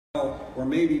or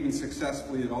maybe even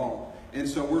successfully at all. And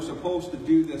so we're supposed to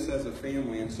do this as a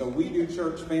family. And so we do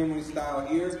church family style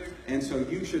here. And so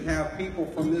you should have people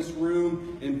from this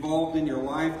room involved in your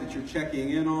life that you're checking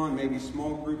in on, maybe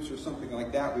small groups or something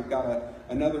like that. We've got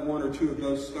another 1 or 2 of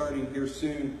those starting here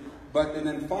soon. And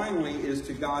then finally is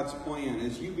to God's plan.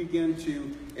 As you begin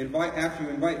to after you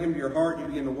invite Him to your heart, you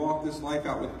begin to walk this life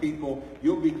out with people,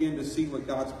 you'll begin to see what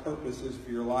God's purpose is for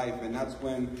your life. And that's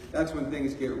when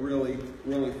things get really,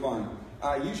 really fun.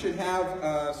 You should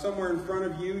have somewhere in front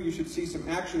of you, you should see some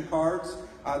action cards.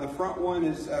 The front one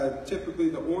is typically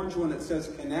the orange one that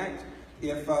says connect.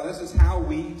 If this is how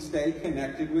we stay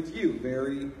connected with you.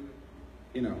 Very,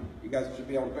 you guys should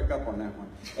be able to pick up on that one.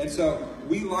 And so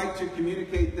we like to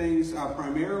communicate things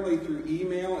primarily through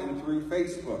email and through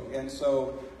Facebook. And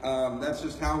so that's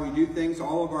just how we do things.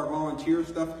 All of our volunteer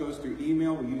stuff goes through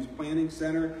email. We use Planning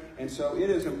Center. And so it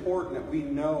is important that we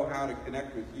know how to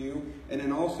connect with you. And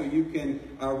then also you can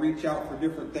reach out for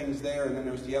different things there. And then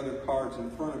there's the other cards in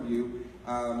front of you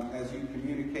as you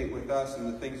communicate with us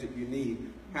and the things that you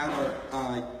need. Had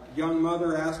a young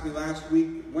mother asked me last week,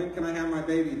 when can I have my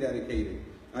baby dedicated?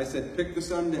 I said, pick the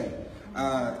Sunday.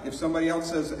 If somebody else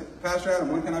says, Pastor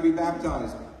Adam, when can I be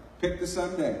baptized? Pick the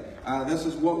Sunday. This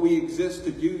is what we exist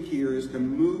to do here, is to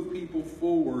move people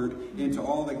forward into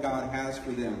all that God has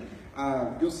for them.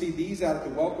 You'll see these out at the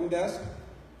welcome desk.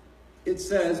 It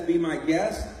says, be my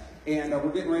guest. And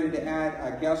we're getting ready to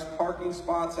add guest parking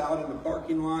spots out in the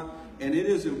parking lot. And it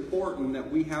is important that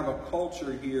we have a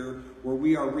culture here where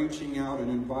we are reaching out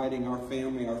and inviting our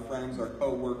family, our friends, our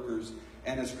co-workers.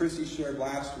 And as Chrissy shared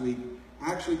last week,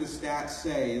 actually the stats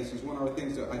say, this is one of the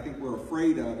things that I think we're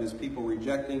afraid of, is people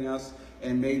rejecting us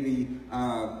and maybe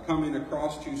coming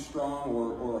across too strong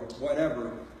or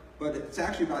whatever. But it's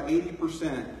actually about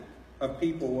 80% of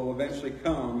people will eventually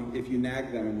come if you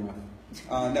nag them enough.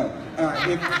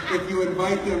 If you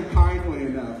invite them kindly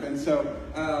enough. And so,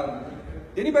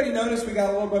 anybody notice we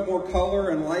got a little bit more color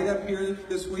and light up here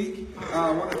this week?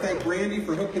 I want to thank Randy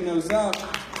for hooking those up.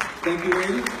 Thank you,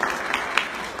 Randy.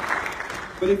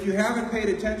 But if you haven't paid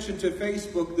attention to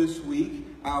Facebook this week,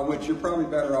 which you're probably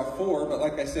better off for, but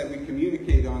like I said, we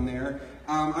communicate on there.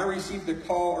 I received a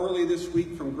call early this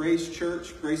week from Grace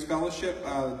Church, Grace Fellowship,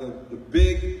 the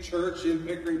big church in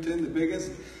Pickerington, the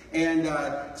biggest, and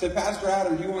said, Pastor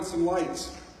Adam, do you want some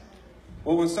lights?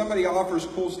 Well, when somebody offers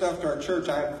cool stuff to our church,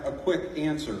 I have a quick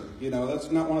answer.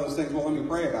 That's not one of those things, well, let me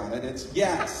pray about it. It's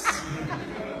yes.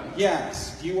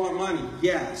 Yes. Do you want money?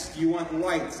 Yes. Do you want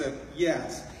lights?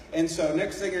 Yes. And so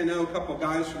next thing I know, a couple of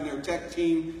guys from their tech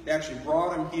team, they actually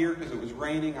brought them here because it was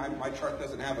raining. My truck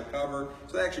doesn't have a cover.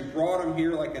 So they actually brought them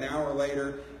here like an hour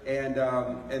later.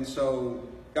 And so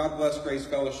God bless Grace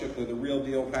Fellowship. They're the real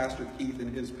deal, Pastor Keith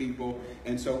and his people.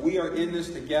 And so we are in this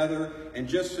together. And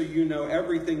just so you know,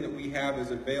 everything that we have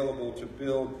is available to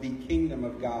build the kingdom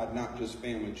of God, not just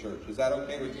family church. Is that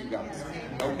okay with you guys?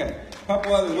 Okay. A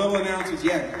couple other little announcements.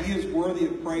 Yeah, he is worthy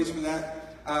of praise for that.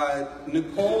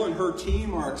 Nicole and her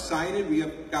team are excited. We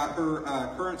have got her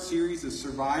current series is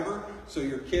Survivor. So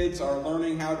your kids are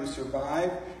learning how to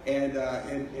survive and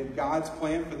in God's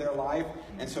plan for their life.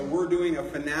 And so we're doing a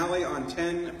finale on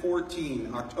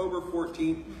October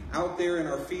 14th, out there in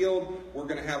our field. We're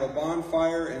going to have a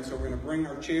bonfire, and so we're going to bring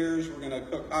our chairs. We're going to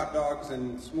cook hot dogs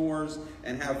and s'mores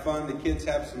and have fun. The kids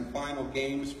have some final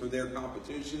games for their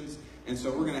competitions. And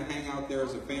so we're going to hang out there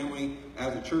as a family,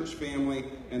 as a church family,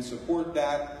 and support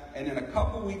that. And then a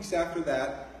couple weeks after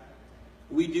that,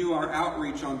 we do our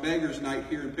outreach on Beggars Night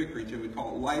here in Pickerington. We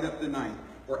call it Light Up the Night.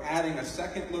 We're adding a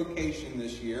second location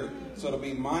this year. So it'll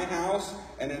be my house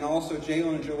and then also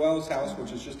Jalen and Joelle's house,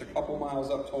 which is just a couple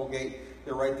miles up Tollgate.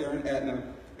 They're right there in Etna.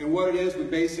 And what it is, we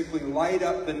basically light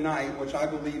up the night, which I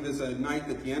believe is a night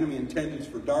that the enemy intends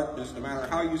for darkness. No matter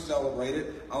how you celebrate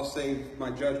it, I'll save my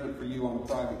judgment for you on a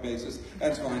private basis.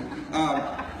 That's fine.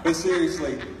 But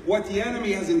seriously, what the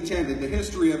enemy has intended, the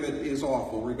history of it is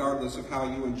awful, regardless of how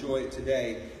you enjoy it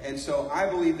today. And so I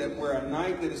believe that we're a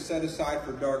night that is set aside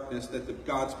for darkness, that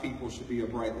God's people should be a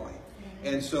bright light.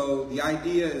 And so the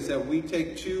idea is that we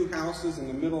take two houses in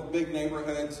the middle of big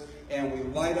neighborhoods, and we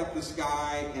light up the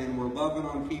sky, and we're loving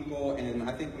on people. And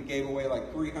I think we gave away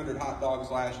like 300 hot dogs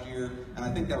last year, and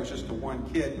I think that was just to one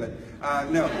kid, but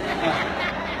no.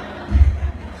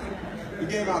 We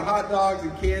gave out hot dogs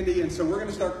and candy, and so we're going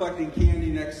to start collecting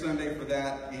candy next Sunday for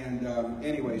that. And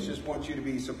anyways, just want you to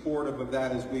be supportive of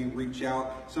that as we reach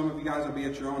out. Some of you guys will be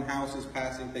at your own houses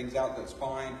passing things out, that's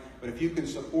fine. But if you can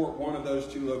support one of those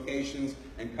two locations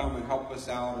and come and help us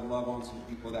out and love on some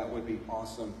people, that would be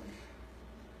awesome.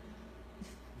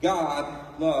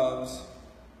 God loves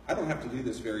I don't have to do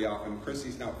this very often.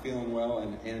 Chrissy's not feeling well,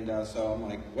 and so I'm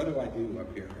like, what do I do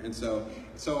up here? And so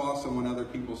it's so awesome when other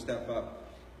people step up.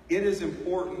 It is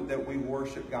important that we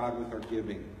worship God with our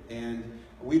giving. And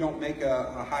we don't make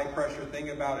a high-pressure thing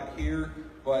about it here,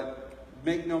 but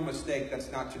make no mistake, that's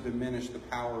not to diminish the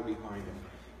power behind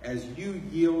it. As you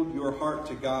yield your heart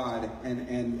to God,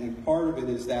 and part of it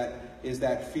is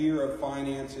that fear of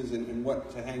finances and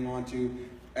what to hang on to.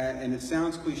 And it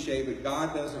sounds cliche, but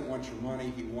God doesn't want your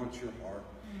money, He wants your heart.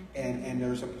 And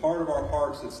there's a part of our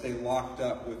hearts that stay locked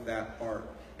up with that heart.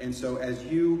 And so as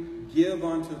you give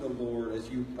unto the Lord, as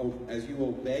you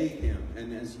obey Him,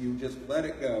 and as you just let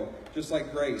it go, just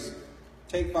like Grace,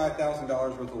 take $5,000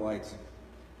 worth of lights.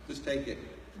 Just take it.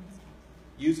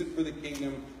 Use it for the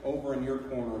kingdom over in your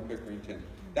corner of Pickerington.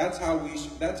 That's how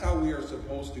we are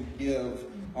supposed to give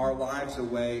our lives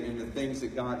away and the things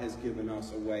that God has given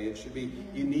us away. It should be,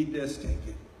 you need this, take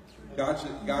it.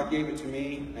 God gave it to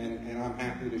me, and I'm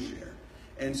happy to share.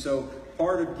 And so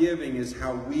part of giving is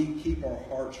how we keep our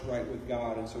hearts right with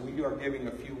God. And so we do our giving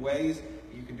a few ways.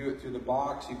 You can do it through the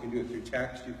box. You can do it through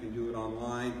text. You can do it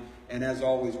online. And as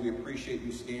always, we appreciate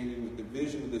you standing with the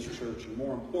vision of this church, and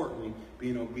more importantly,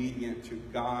 being obedient to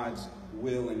God's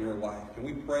will in your life. Can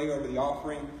we pray over the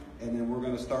offering, and then we're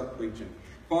going to start preaching.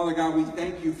 Father God, we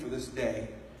thank you for this day.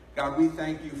 God, we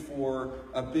thank you for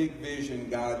a big vision,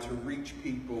 God, to reach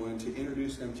people and to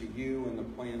introduce them to you and the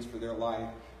plans for their life.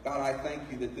 God, I thank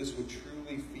you that this would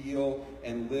truly feel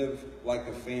and live like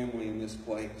a family in this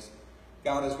place.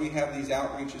 God, as we have these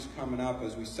outreaches coming up,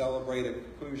 as we celebrate a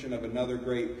conclusion of another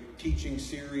great teaching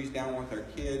series down with our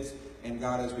kids, and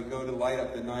God, as we go to light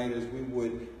up the night, as we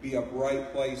would be a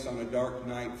bright place on a dark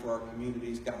night for our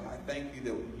communities, God, I thank you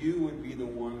that you would be the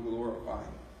one glorified.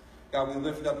 God, we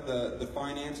lift up the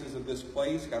finances of this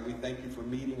place. God, we thank you for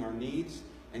meeting our needs.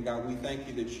 And God, we thank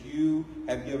you that you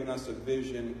have given us a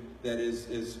vision that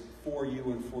is for you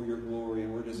and for your glory.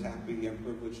 And we're just happy and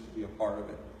privileged to be a part of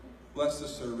it. Bless the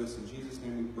service. In Jesus'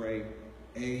 name we pray.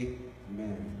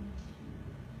 Amen.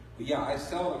 But yeah, I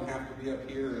seldom have to be up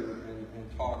here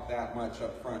and talk that much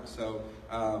up front. So,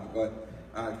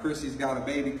 Chrissy's got a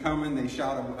baby coming. They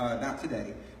shot not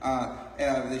today.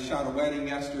 They shot a wedding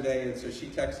yesterday, and so she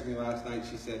texted me last night.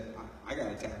 She said, I got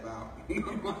to tap out.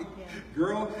 I'm like,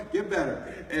 girl, get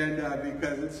better. And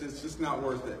because it's just not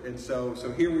worth it. And so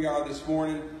here we are this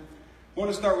morning. I want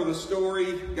to start with a story.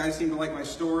 You guys seemed to like my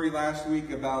story last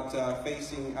week about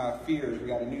facing fears. We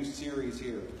got a new series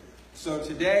here. So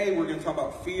today we're going to talk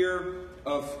about fear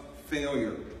of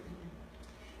failure.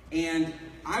 And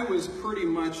I was pretty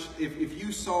much, if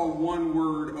you saw one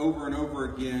word over and over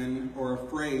again, or a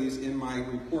phrase in my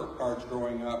report cards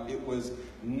growing up, it was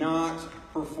not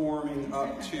performing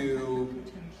up to,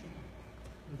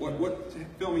 what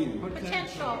fill me in?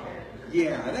 Potential.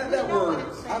 Yeah, that word,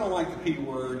 I don't like the P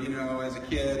word, as a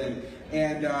kid,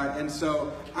 and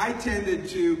so I tended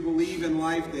to believe in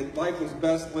life that life was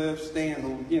best lived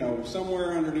staying,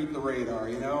 somewhere underneath the radar,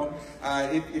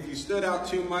 If you stood out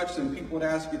too much, then people would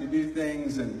ask you to do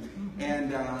things,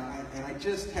 and I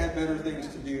just had better things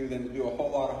to do than to do a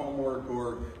whole lot of homework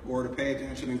or to pay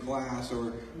attention in class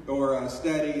or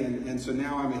study, and so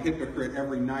now I'm a hypocrite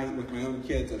every night with my own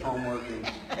kids at homework,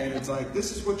 and it's like,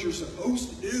 this is what you're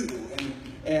supposed to do,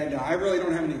 and I really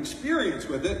don't have any experience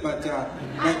with it, but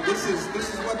this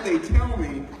is what they tell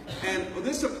me, and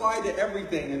this applied to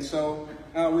everything, and so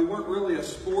we weren't really a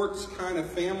sports kind of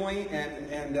family,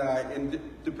 and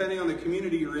depending on the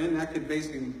community you're in, that could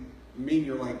basically mean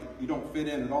you don't fit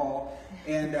in at all.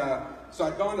 And so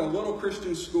I'd gone to a little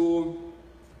Christian school,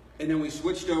 and then we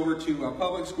switched over to a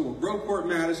public school, Groveport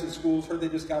Madison Schools. Heard they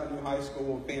just got a new high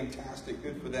school. Fantastic,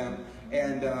 good for them.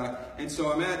 And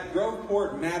so I'm at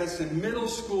Groveport Madison Middle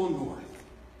School North.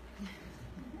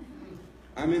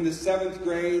 I'm in the 7th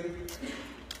grade.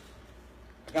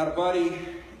 I got a buddy,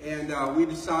 and we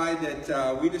decide that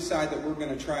we're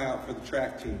going to try out for the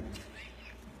track team.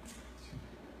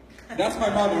 That's my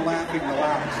mother laughing the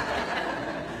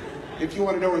loudest, if you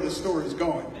want to know where the story is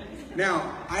going.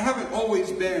 Now, I haven't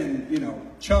always been,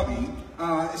 chubby.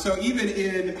 So even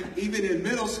in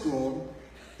middle school,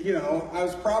 I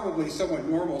was probably somewhat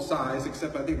normal size,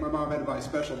 except I think my mom had to buy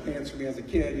special pants for me as a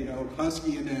kid,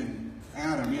 husky and then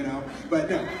Adam, But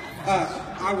no,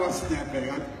 I wasn't that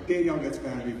big. Danielle gets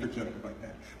mad at me for joking like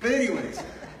that. But anyways,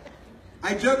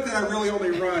 I joke that I really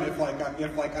only run if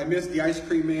I miss the ice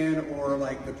cream man or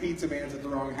the pizza man's at the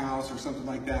wrong house or something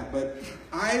like that. But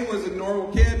I was a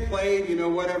normal kid, played,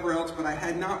 whatever else, but I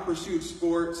had not pursued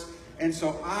sports. And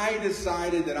so I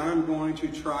decided that I'm going to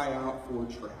try out for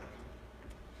track.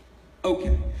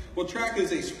 Okay, well, track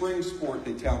is a spring sport,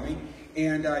 they tell me.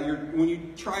 and when you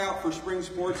try out for spring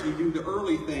sports, you do the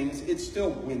early things, it's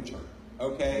still winter,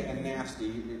 okay, and nasty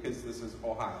because this is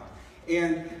Ohio.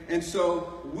 And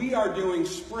so we are doing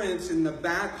sprints in the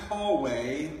back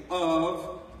hallway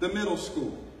of the middle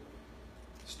school.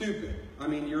 Stupid. I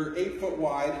mean, you're 8 foot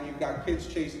wide and you've got kids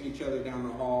chasing each other down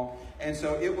the hall. And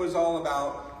so it was all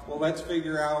about, well, let's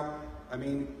figure out, I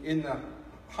mean, in the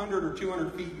 100 or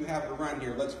 200 feet you have to run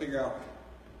here, let's figure out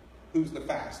who's the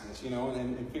fastest,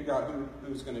 and figure out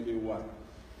who's going to do what.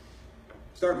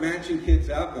 Start matching kids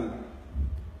up, and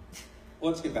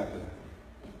let's get back to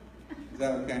that. Is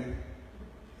that okay?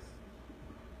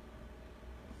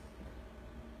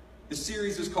 The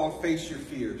series is called Face Your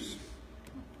Fears.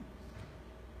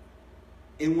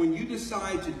 And when you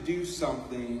decide to do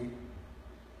something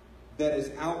that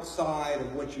is outside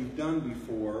of what you've done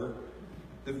before,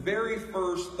 the very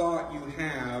first thought you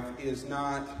have is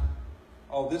not,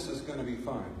 oh, this is going to be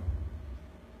fun.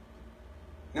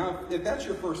 Now, if that's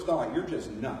your first thought, you're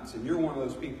just nuts. And you're one of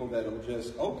those people that'll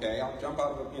just, okay, I'll jump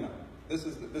out of this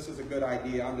is a good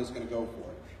idea, I'm just going to go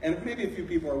for it. And maybe a few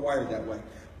people are wired that way.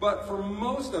 But for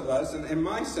most of us, and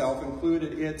myself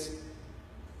included,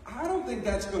 I don't think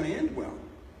that's going to end well.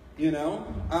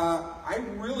 I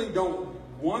really don't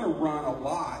want to run a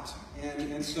lot.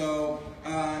 And so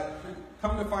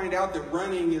come to find out that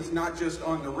running is not just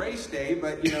on the race day,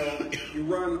 but you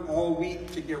run all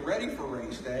week to get ready for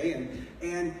race day.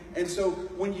 And so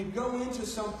when you go into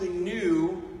something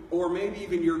new, or maybe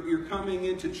even you're coming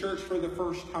into church for the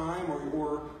first time,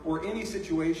 or any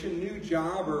situation, new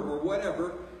job or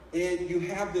whatever, and you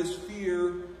have this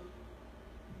fear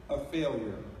of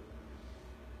failure.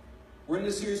 We're in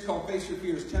this series called Face Your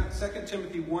Fears. 2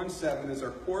 Timothy 1:7 is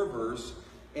our core verse.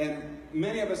 And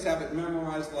many of us have it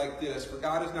memorized like this. For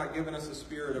God has not given us a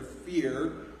spirit of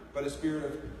fear, but a spirit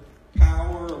of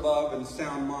power, love, and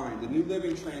sound mind. The New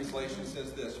Living Translation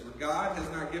says this. For God has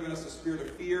not given us a spirit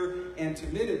of fear and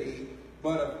timidity,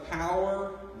 but of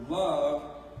power, love,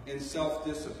 and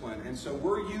self-discipline. And so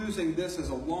we're using this as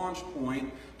a launch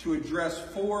point to address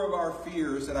 4 of our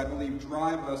fears that I believe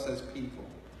drive us as people.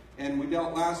 And we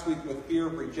dealt last week with fear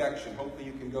of rejection. Hopefully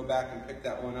you can go back and pick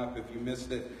that one up if you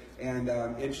missed it. And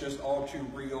it's just all too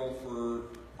real for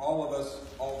all of us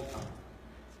all the time.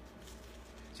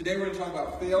 Today we're going to talk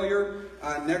about failure.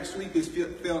 Next week is fear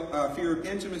of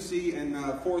intimacy. And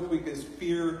 4th week is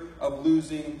fear of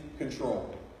losing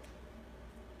control.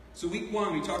 So week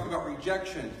 1 we talked about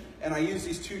rejection. And I use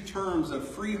these 2 terms of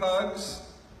free hugs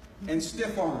and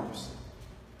stiff arms.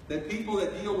 That people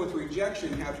that deal with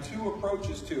rejection have 2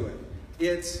 approaches to it.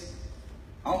 It's,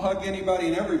 I'll hug anybody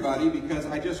and everybody because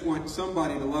I just want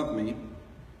somebody to love me.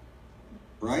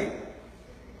 Right?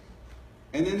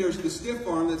 And then there's the stiff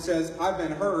arm that says, I've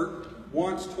been hurt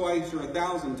once, twice, or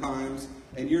 1,000 times,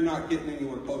 and you're not getting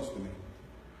anywhere close to me.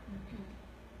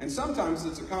 And sometimes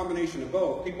it's a combination of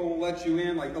both. People will let you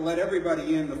in, like they'll let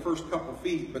everybody in the first couple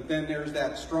feet, but then there's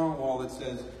that strong wall that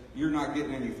says, you're not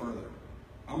getting any further.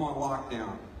 I'm on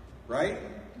lockdown. Right?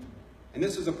 And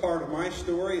this is a part of my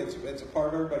story. It's a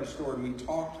part of everybody's story. And we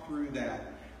talked through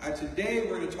that. Today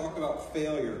we're going to talk about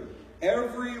failure.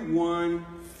 Everyone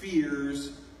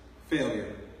fears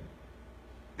failure.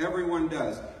 Everyone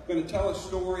does. I'm going to tell a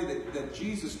story that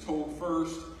Jesus told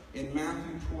first in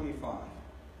Matthew 25.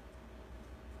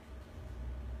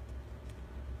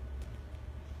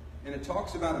 And it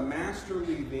talks about a master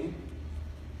leaving,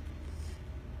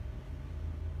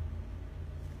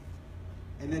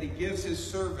 and that he gives his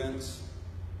servants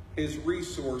his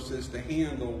resources to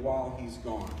handle while he's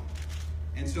gone.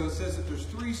 And so it says that there's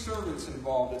 3 servants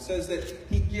involved. It says that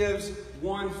he gives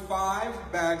one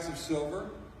 5 bags of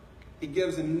silver. He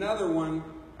gives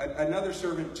another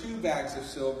servant 2 bags of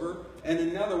silver, and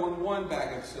another one 1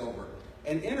 bag of silver.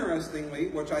 And interestingly,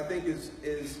 which I think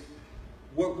is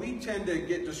what we tend to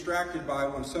get distracted by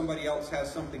when somebody else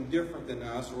has something different than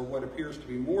us, or what appears to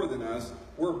be more than us,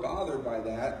 we're bothered by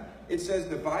that. It says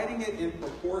dividing it in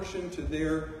proportion to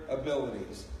their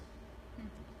abilities.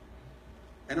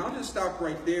 And I'll just stop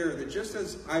right there, that just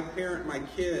as I parent my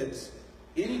kids,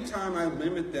 anytime I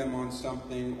limit them on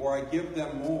something or I give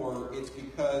them more, it's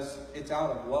because it's out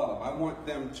of love. I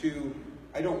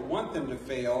don't want them to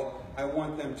fail, I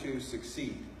want them to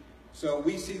succeed. So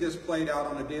we see this played out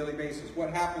on a daily basis. What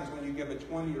happens when you give a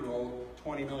 20-year-old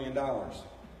 $20 million?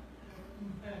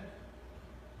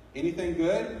 Anything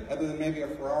good other than maybe a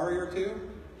Ferrari or 2?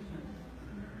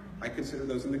 I consider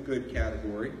those in the good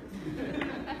category.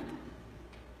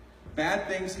 Bad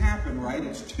things happen, right?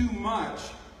 It's too much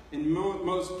in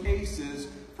most cases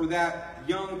for that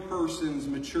young person's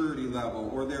maturity level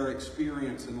or their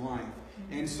experience in life.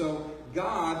 And so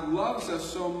God loves us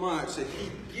so much that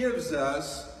he gives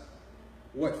us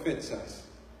what fits us.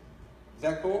 Is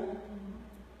that cool?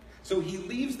 So he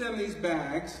leaves them these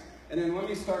bags, and then let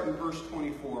me start in verse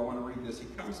 24. I want to read this. He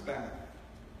comes back.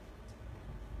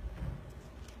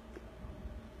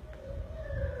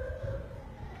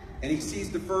 And he sees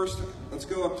the first, let's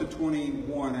go up to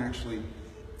 21 actually.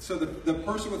 So the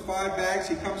person with 5 bags,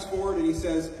 he comes forward and he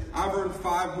says, I've earned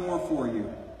 5 more for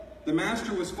you. The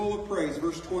master was full of praise.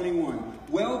 Verse 21.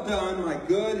 Well done, my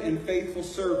good and faithful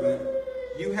servant.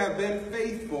 You have been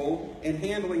faithful in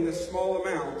handling this small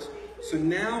amount. So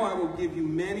now I will give you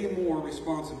many more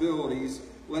responsibilities.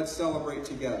 Let's celebrate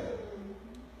together.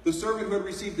 The servant who had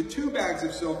received the 2 bags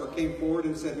of silver came forward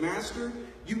and said, Master,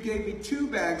 you gave me 2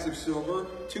 bags of silver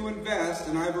to invest,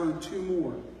 and I've earned 2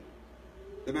 more.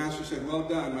 The master said, well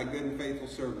done, my good and faithful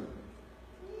servant.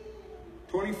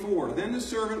 24. Then the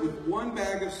servant with 1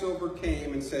 bag of silver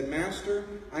came and said, Master,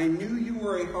 I knew you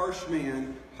were a harsh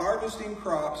man, harvesting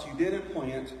crops you didn't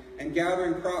plant and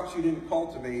gathering crops you didn't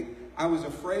cultivate. I was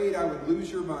afraid I would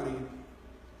lose your money,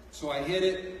 so I hid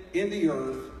it in the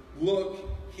earth. Look,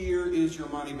 here is your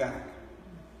money back.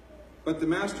 But the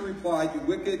master replied, you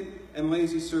wicked and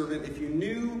lazy servant, if you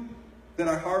knew that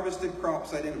I harvested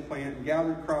crops I didn't plant and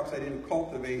gathered crops I didn't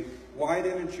cultivate, why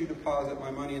didn't you deposit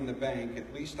my money in the bank?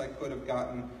 At least I could have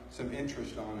gotten some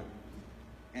interest on it.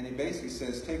 And he basically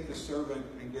says, take the servant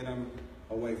and get him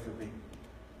away from me.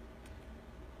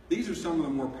 These are some of the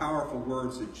more powerful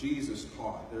words that Jesus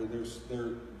taught.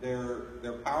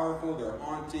 They're powerful, they're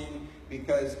haunting,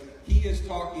 because he is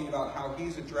talking about how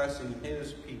he's addressing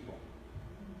his people.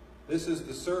 This is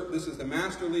the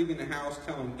master leaving the house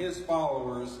telling his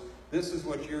followers, this is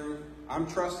what I'm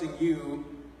trusting you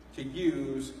to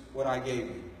use what I gave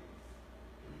you.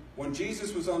 When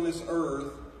Jesus was on this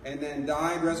earth and then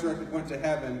died, resurrected, went to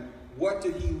heaven, what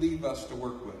did he leave us to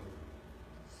work with?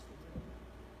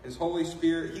 His Holy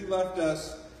Spirit. He left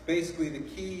us basically the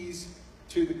keys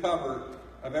to the cupboard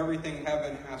of everything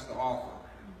heaven has to offer.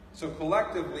 So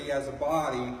collectively as a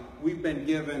body, we've been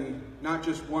given not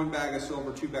just 1 bag of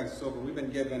silver, 2 bags of silver, we've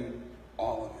been given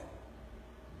all of it.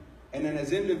 And then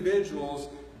as individuals,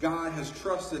 God has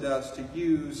trusted us to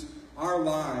use our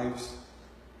lives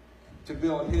to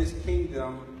build his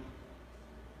kingdom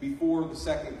before the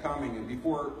second coming and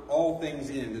before all things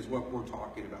end is what we're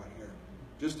talking about here.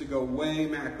 Just to go way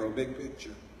macro, big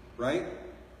picture, right?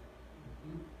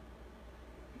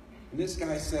 And this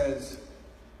guy says,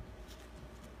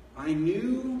 I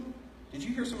knew, did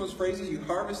you hear some of those phrases? You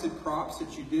harvested crops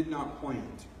that you did not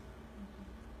plant.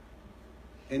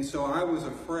 And so I was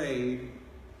afraid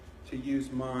to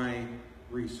use my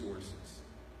resources.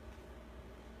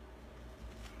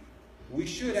 We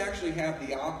should actually have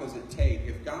the opposite take.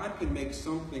 If God can make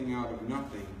something out of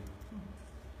nothing,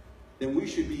 then we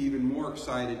should be even more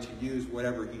excited to use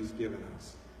whatever he's given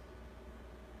us.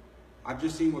 I've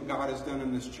just seen what God has done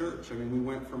in this church. I mean, we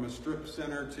went from a strip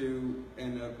center to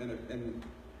and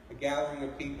a gathering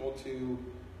of people to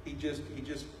he's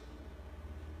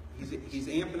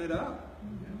amping it up.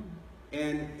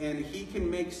 And he can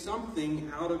make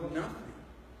something out of nothing.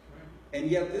 And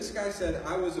yet this guy said,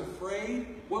 I was afraid.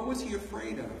 What was he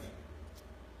afraid of?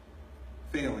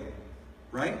 Failing.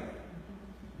 Right?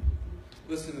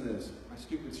 Listen to this. My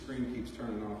stupid screen keeps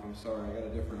turning off. I'm sorry. I got a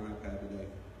different iPad today.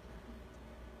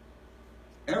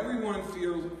 Everyone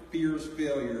fears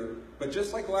failure, but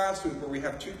just like last week where we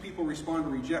have 2 people respond to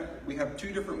reject, we have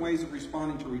 2 different ways of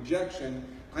responding to rejection.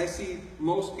 I see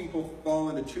most people fall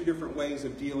into 2 different ways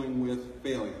of dealing with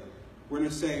failure. We're going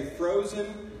to say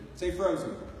frozen. Say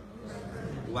frozen.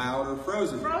 Louder,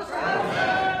 frozen. Frozen.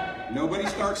 Nobody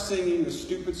starts singing the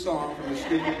stupid song from the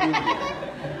stupid movie.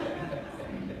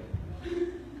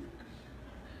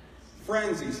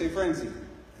 Frenzy. Say frenzy.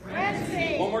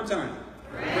 Frenzy. One more time.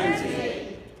 Frenzy.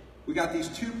 We got these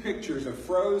 2 pictures of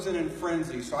frozen and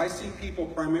frenzy. So I see people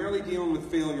primarily dealing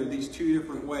with failure these 2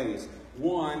 different ways.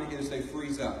 One is they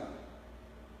freeze up.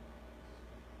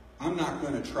 I'm not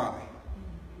going to try.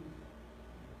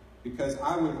 Because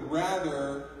I would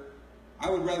rather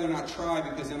not try,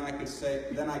 because then I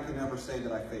could never say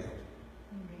that I failed.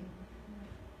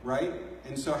 Right?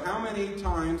 And so how many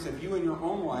times have you in your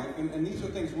own life, and these are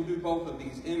things, we'll do both of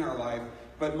these in our life,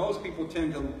 but most people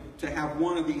tend to have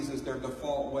one of these as their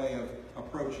default way of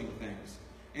approaching things.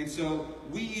 And so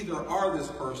we either are this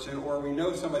person or we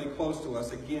know somebody close to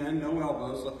us. Again, no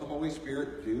elbows. Let the Holy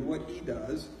Spirit do what he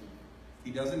does. He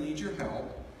doesn't need your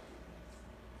help.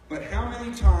 But how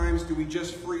many times do we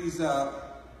just freeze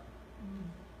up?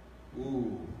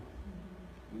 Ooh.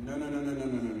 No.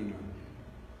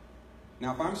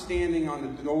 Now, if I'm standing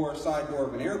on the side door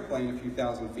of an airplane a few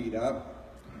thousand feet up,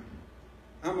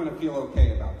 I'm going to feel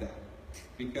okay about that.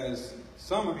 Because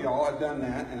some of y'all have done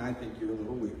that, and I think you're a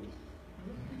little weird.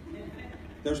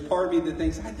 There's part of me that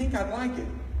thinks, I think I'd like it.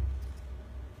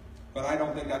 But I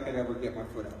don't think I could ever get my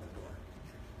foot out the door.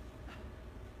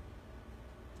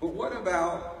 But what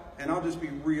about, and I'll just be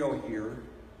real here,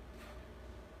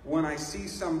 when I see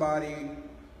somebody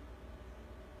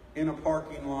in a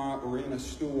parking lot or in a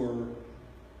store,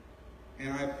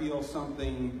 and I feel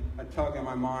something, a tug in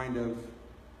my mind of,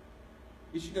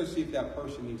 you should go see if that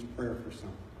person needs prayer for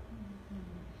something.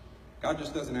 God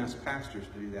just doesn't ask pastors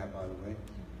to do that, by the way.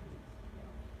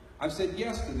 I've said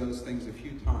yes to those things a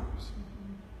few times.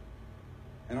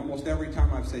 And almost every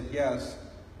time I've said yes,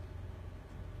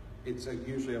 it's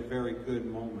usually a very good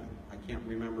moment. I can't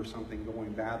remember something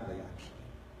going badly, actually.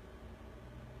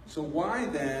 So why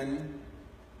then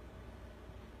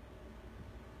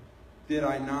did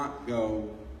I not go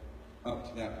up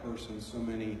to that person so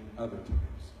many other times?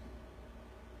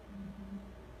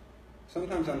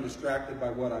 Sometimes I'm distracted by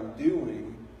what I'm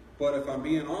doing, but if I'm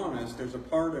being honest, there's a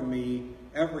part of me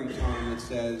every time that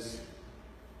says,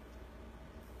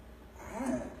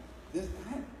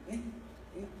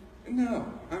 no,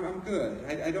 I'm good.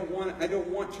 I don't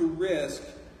want to risk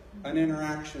an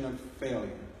interaction of failure,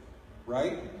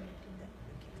 right?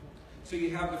 So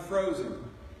you have the frozen.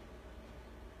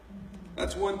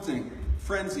 That's one thing.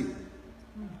 Frenzy.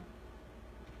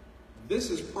 This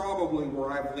is probably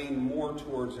where I've leaned more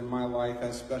towards in my life,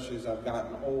 especially as I've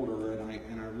gotten older, and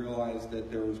I realized that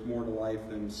there was more to life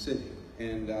than sitting,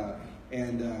 and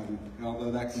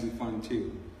although that can be fun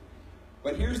too.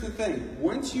 But here's the thing: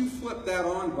 once you flip that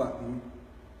on button,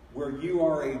 where you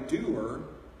are a doer,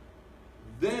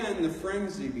 then the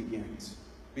frenzy begins,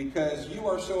 because you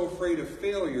are so afraid of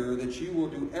failure that you will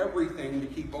do everything to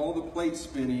keep all the plates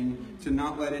spinning to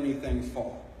not let anything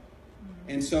fall.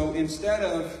 And so instead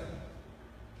of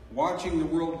watching the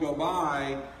world go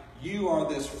by, you are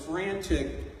this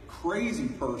frantic, crazy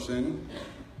person.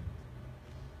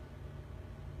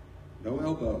 No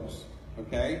elbows,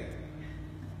 okay?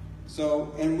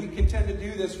 So, and we can tend to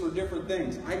do this for different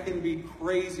things. I can be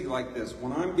crazy like this.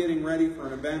 When I'm getting ready for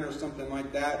an event or something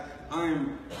like that,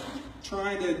 I'm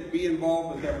trying to be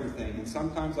involved with everything. And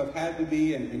sometimes I've had to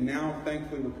be, and now,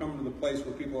 thankfully, we're coming to the place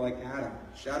where people are like, Adam,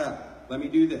 shut up. Let me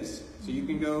do this. So you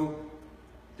can go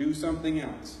do something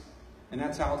else. And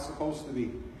that's how it's supposed to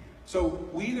be. So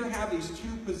we either have these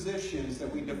two positions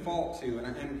that we default to,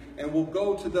 and we'll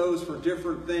go to those for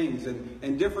different things,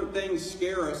 and different things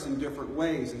scare us in different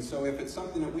ways. And so if it's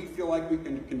something that we feel like we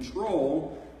can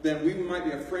control, then we might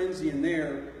be a frenzy in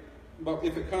there. But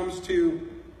if it comes to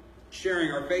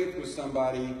sharing our faith with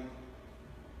somebody,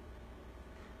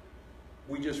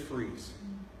 we just freeze.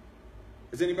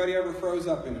 Has anybody ever froze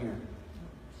up in here?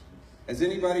 Has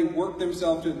anybody worked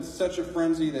themselves to such a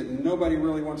frenzy that nobody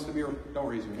really wants to be? Don't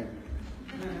raise your hand.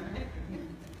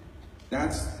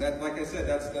 Like I said,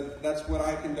 that's what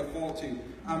I can default to.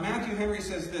 Matthew Henry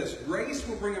says this: grace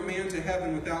will bring a man to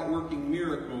heaven without working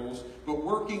miracles, but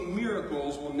working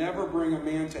miracles will never bring a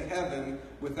man to heaven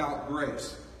without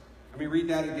grace. Let me read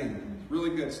that again. It's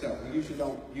really good stuff. We usually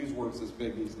don't use words this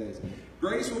big these days.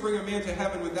 Grace will bring a man to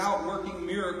heaven without working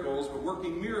miracles, but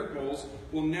working miracles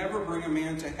will never bring a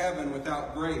man to heaven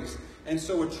without grace. And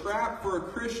so a trap for a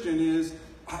Christian is,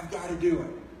 I've got to do it.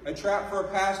 A trap for a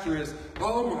pastor is,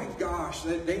 oh my gosh,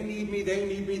 they need me, they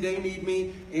need me, they need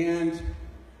me, and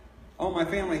oh, my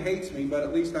family hates me, but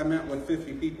at least I met with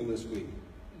 50 people this week.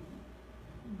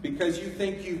 Because you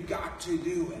think you've got to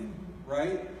do it,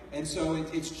 right? And so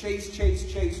it's chase,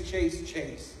 chase, chase, chase,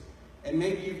 chase. And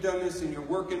maybe you've done this in your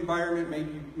work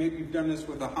environment. Maybe you've done this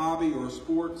with a hobby or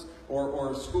sports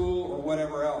or a school or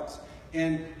whatever else.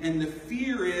 And the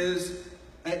fear is,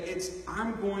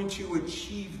 I'm going to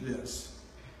achieve this.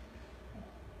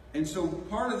 And so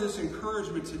part of this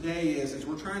encouragement today is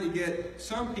we're trying to get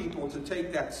some people to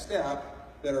take that step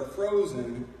that are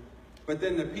frozen, but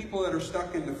then the people that are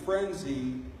stuck in the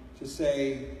frenzy to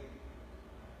say,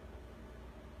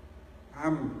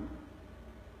 I'm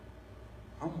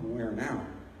wearing out.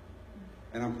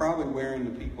 And I'm probably wearing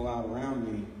the people out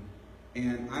around me.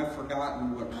 And I've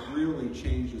forgotten what really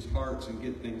changes hearts and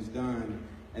get things done.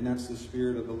 And that's the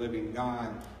Spirit of the living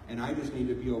God. And I just need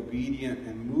to be obedient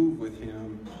and move with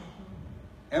Him.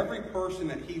 Every person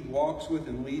that He walks with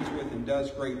and leads with and does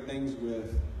great things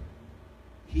with,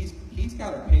 He's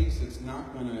got a pace that's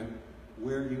not going to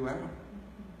wear you out.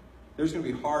 There's going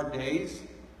to be hard days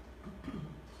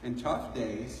and tough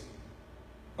days.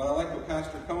 But I like what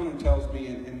Pastor Conan tells me,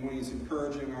 and when he's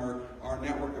encouraging our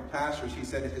network of pastors, he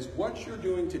said, is what you're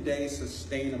doing today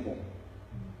sustainable?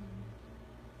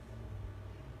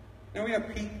 Now we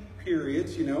have peak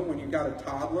periods, you know, when you've got a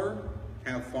toddler,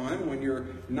 have fun. When you're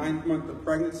 9th month of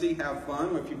pregnancy, have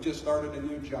fun. If you've just started a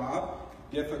new job,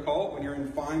 difficult. When you're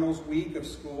in finals week of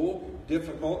school,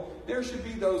 difficult. There should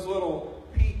be those little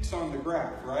peaks on the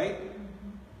graph, right?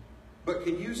 But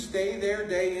can you stay there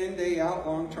day in, day out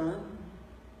long term?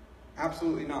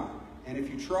 Absolutely not. And if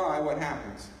you try, what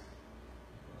happens?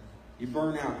 You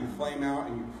burn out, you flame out,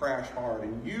 and you crash hard.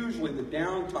 And usually the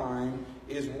downtime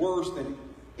is worse than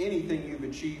anything you've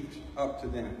achieved up to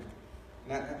then.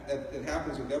 And that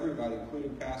happens with everybody,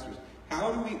 including pastors.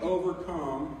 How do we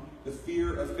overcome the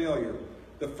fear of failure?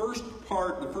 The first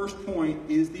point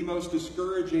is the most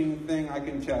discouraging thing I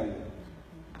can tell you.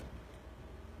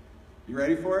 You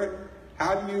ready for it?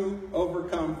 How do you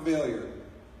overcome failure?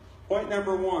 Point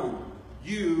number 1,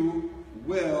 you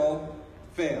will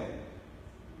fail.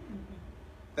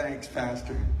 Thanks,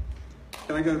 Pastor.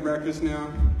 Can I go to breakfast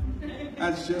now?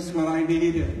 That's just what I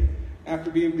needed. After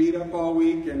being beat up all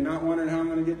week and not wondering how I'm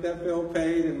going to get that bill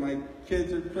paid, and my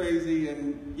kids are crazy,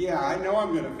 and yeah, I know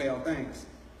I'm going to fail. Thanks.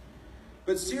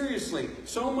 But seriously,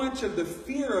 so much of the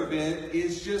fear of it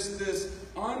is just this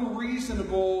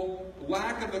unreasonable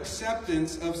lack of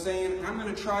acceptance of saying, I'm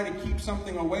going to try to keep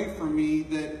something away from me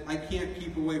that I can't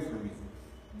keep away from me.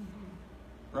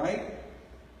 Right?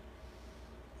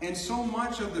 And so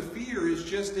much of the fear is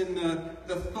just in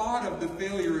the thought of the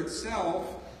failure itself.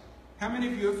 How many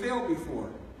of you have failed before?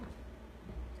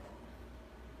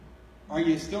 Are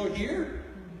you still here?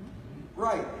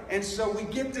 Right. And so we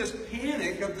get this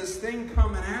panic of this thing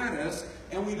coming at us,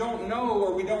 and we don't know,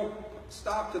 or we don't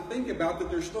stop to think about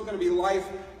that there's still going to be life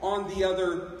on the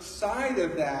other side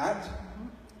of that.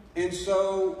 And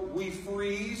so we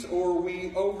freeze, or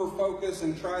we overfocus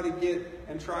and try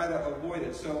to avoid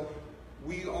it. So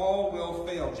we all will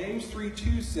fail. James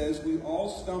 3:2 says we all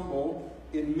stumble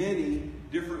in many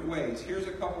different ways. Here's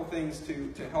a couple things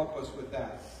to help us with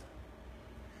that.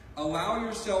 Allow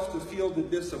yourself to feel the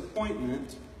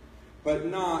disappointment, but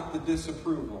not the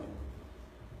disapproval.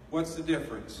 What's the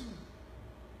difference?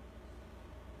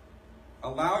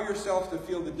 Allow yourself to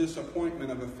feel the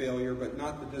disappointment of a failure, but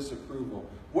not the disapproval.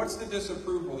 What's the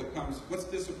disapproval that comes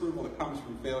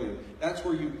from failure? That's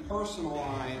where you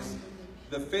personalize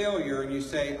the failure and you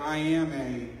say, I am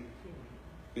a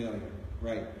failure.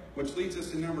 Right. Which leads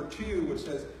us to number 2, which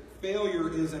says failure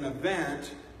is an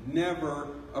event, never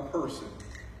a person.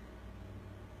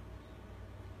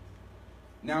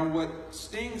 Now, what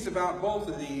stings about both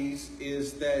of these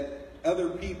is that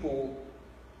other people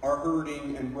are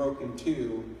hurting and broken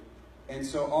too. And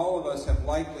so all of us have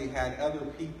likely had other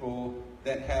people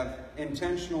that have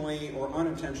intentionally or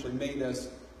unintentionally made us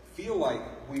feel like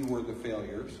we were the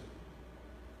failures.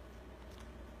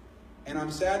 And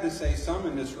I'm sad to say some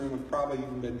in this room have probably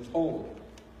even been told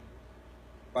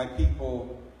by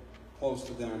people close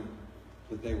to them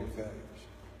that they were failures.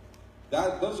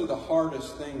 Those are the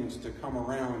hardest things to come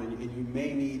around, and you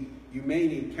may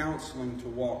need counseling to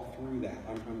walk through that.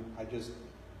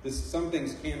 Some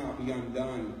things cannot be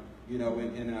undone, in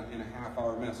a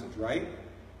half-hour message, right?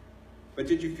 But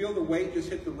did you feel the weight just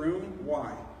hit the room?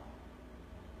 Why?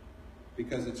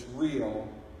 Because it's real,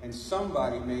 and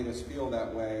somebody made us feel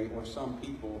that way, or some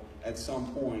people at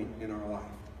some point in our life,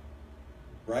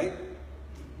 right?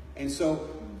 And so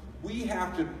we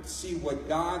have to see what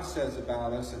God says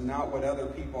about us and not what other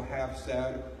people have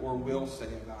said or will say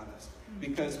about us.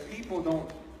 Because people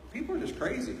are just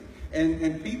crazy. And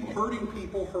hurting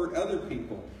people hurt other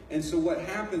people. And so what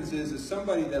happens is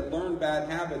somebody that learned bad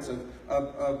habits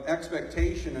of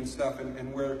expectation and stuff,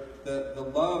 and where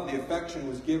the love, the affection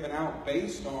was given out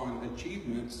based on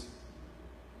achievements,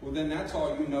 well, then that's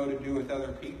all you know to do with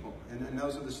other people. And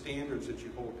those are the standards that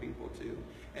you hold people to.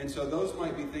 And so those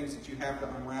might be things that you have to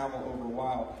unravel over a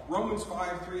while. Romans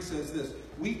 5:3 says this: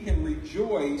 we can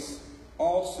rejoice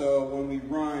also when we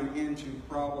run into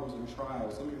problems and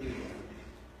trials. Let me read that.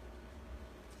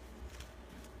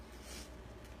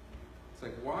 It's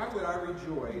like, why would I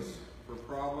rejoice for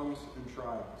problems and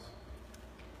trials?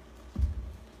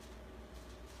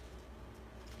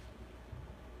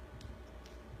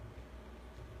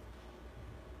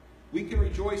 We can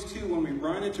rejoice too when we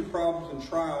run into problems and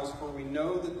trials, for we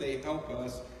know that they help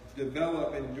us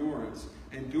develop endurance.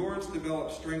 Endurance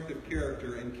develops strength of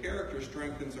character, and character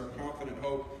strengthens our confident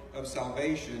hope of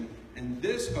salvation. And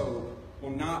this hope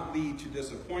will not lead to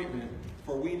disappointment,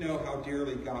 for we know how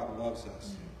dearly God loves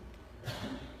us.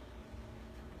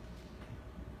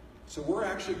 So we're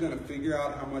actually going to figure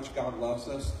out how much God loves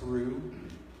us through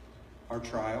our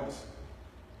trials?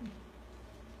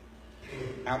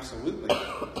 Absolutely.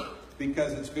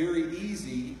 Because it's very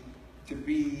easy to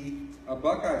be a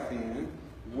Buckeye fan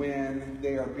when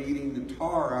they are beating the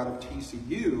tar out of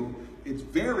TCU. It's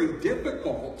very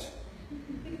difficult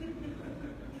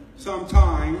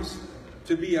sometimes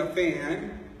to be a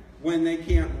fan when they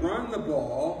can't run the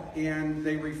ball and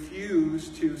they refuse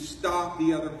to stop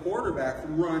the other quarterback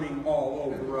from running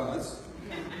all over us.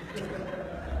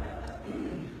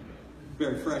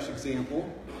 Very fresh example.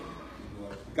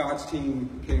 God's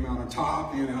team came out on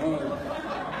top, you know.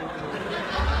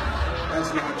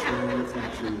 That's not true. That's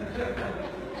not true.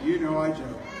 You know I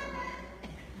joke.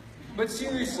 But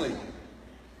seriously,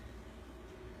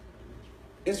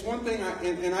 it's one thing,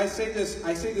 and I say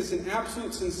this in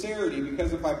absolute sincerity,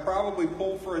 because if I probably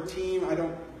pull for a team, I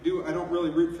don't really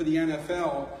root for the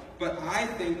NFL, but I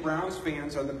think Browns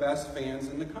fans are the best fans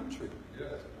in the country.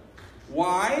 Yes.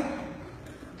 Why?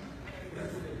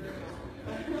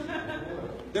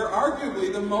 They're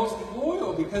arguably the most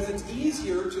loyal, because it's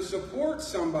easier to support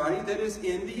somebody that is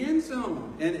in the end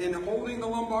zone and holding the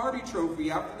Lombardi Trophy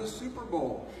after the Super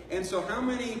Bowl. And so how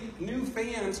many new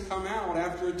fans come out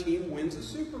after a team wins a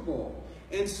Super Bowl?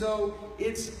 And so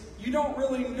you don't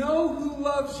really know who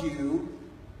loves you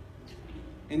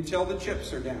until the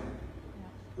chips are down.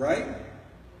 Right?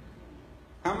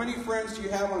 How many friends do you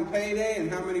have on payday,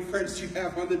 and how many friends do you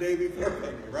have on the day before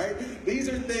payday, right? These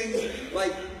are things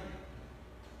like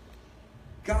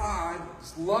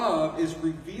God's love is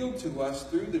revealed to us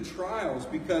through the trials,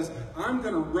 because I'm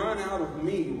going to run out of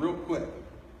me real quick.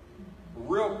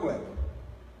 Real quick.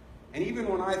 And even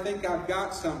when I think I've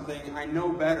got something, I know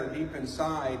better deep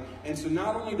inside. And so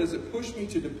not only does it push me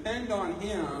to depend on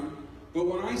Him, but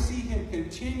when I see Him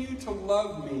continue to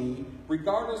love me,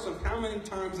 regardless of how many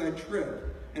times I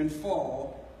trip and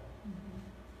fall,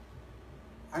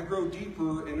 I grow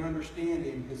deeper in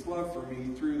understanding His love for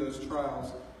me through those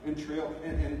trials and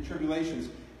tribulations.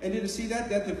 And to see that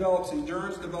develops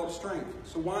endurance, develops strength.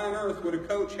 So why on earth would a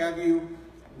coach have you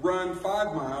run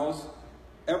 5 miles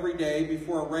every day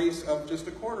before a race of just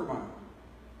a quarter mile?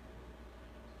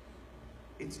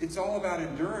 It's all about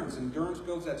endurance. Endurance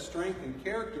builds that strength and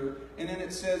character. And then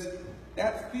it says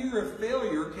that fear of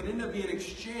failure can end up being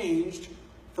exchanged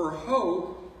for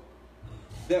hope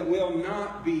that will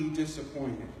not be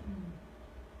disappointed.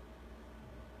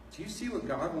 Do you see what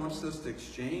God wants us to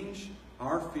exchange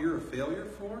our fear of failure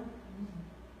for?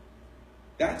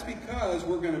 That's because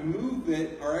we're going to move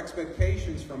our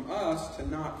expectations from us to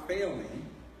not failing,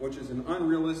 which is an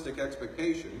unrealistic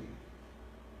expectation.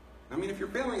 I mean, if you're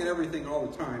failing at everything all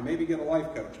the time, maybe get a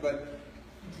life coach, but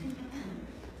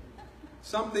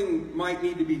something might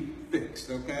need to be fixed,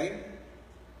 okay?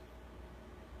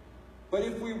 But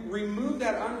if we remove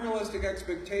that unrealistic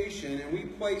expectation and we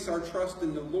place our trust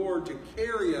in the Lord to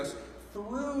carry us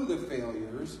through the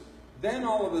failures, then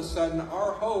all of a sudden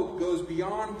our hope goes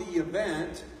beyond the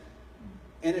event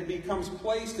and it becomes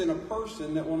placed in a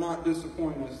person that will not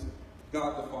disappoint us,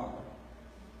 God the Father.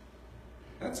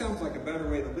 That sounds like a better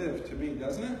way to live to me,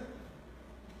 doesn't it?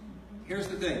 Here's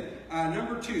the thing.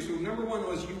 Number 2. So number 1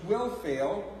 was you will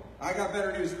fail. I got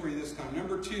better news for you this time.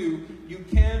 Number 2, you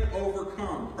can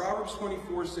overcome. Proverbs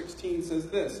 24:16 says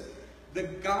this: the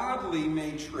godly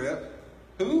may trip.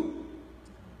 Who?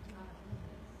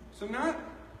 So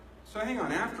hang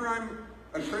on. After I'm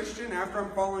a Christian, after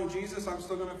I'm following Jesus, I'm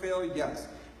still going to fail? Yes.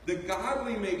 The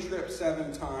godly may trip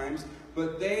 7 times,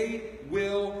 but they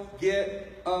will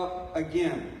get up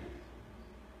again.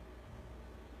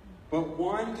 But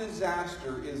one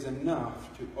disaster is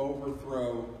enough to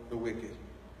overthrow the wicked.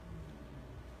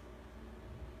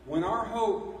 When our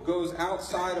hope goes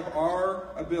outside of our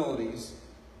abilities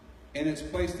and it's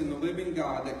placed in the living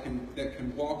God that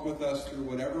can walk with us through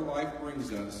whatever life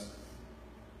brings us,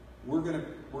 we're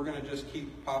gonna just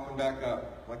keep popping back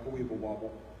up like a weeble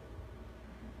wobble.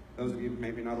 Those of you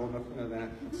maybe not old enough to know that.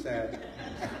 It's sad.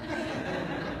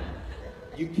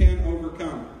 You can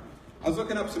overcome. I was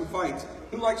looking up some fights.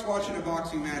 Who likes watching a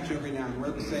boxing match every now and then?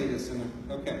 We're the sadists.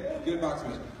 Okay, good boxing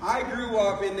match. I grew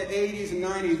up in the 80s and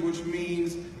 90s, which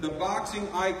means the boxing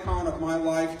icon of my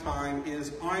lifetime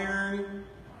is Iron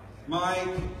Mike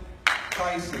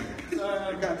Tyson.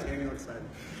 I got Daniel excited.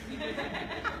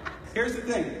 Here's the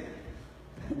thing.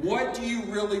 What do you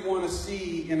really want to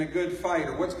see in a good fight,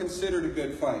 or what's considered a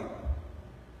good fight?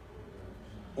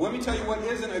 Well, let me tell you what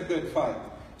isn't a good fight.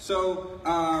 So,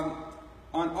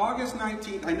 on August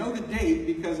 19th, I know the date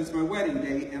because it's my wedding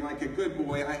date, and like a good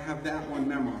boy, I have that one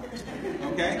memorized.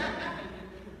 Okay?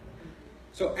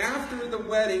 So after the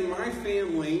wedding, my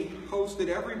family hosted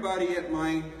everybody at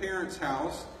my parents'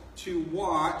 house to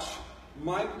watch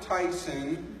Mike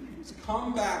Tyson's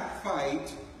comeback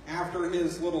fight after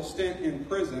his little stint in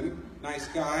prison. Nice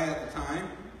guy at the time.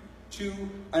 to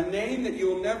a name that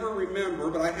you'll never remember,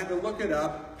 but I had to look it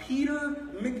up, Peter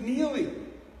McNeely.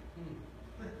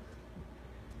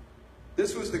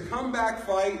 This was the comeback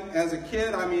fight as a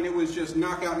kid. I mean, it was just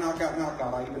knockout, knockout,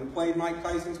 knockout. I even played Mike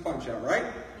Tyson's Punch-Out, right?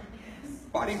 Yes.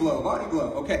 Body blow, body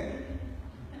blow. Okay.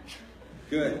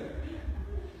 Good.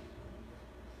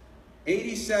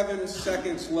 87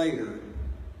 seconds later,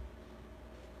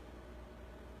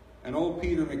 and old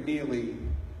Peter McNeely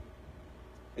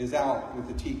is out with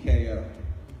the TKO.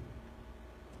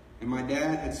 And my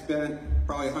dad had spent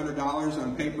probably $100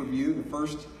 on pay-per-view, the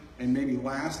first and maybe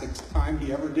last time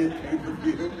he ever did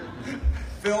pay-per-view.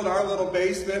 Filled our little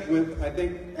basement with, I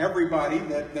think, everybody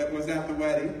that was at the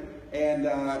wedding.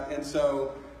 And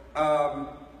so,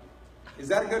 is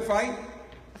that a good fight?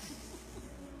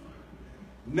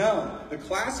 No. The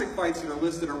classic fights that are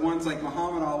listed are ones like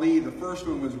Muhammad Ali. The first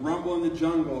one was Rumble in the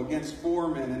Jungle against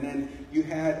Foreman. And then you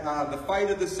had the fight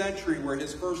of the century, where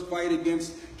his first fight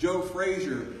against Joe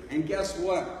Frazier. And guess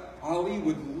what? Ali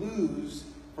would lose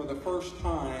for the first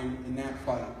time in that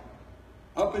fight.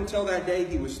 Up until that day,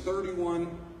 he was 31-0.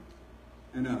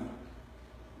 And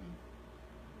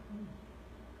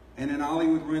then Ali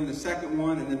would win the second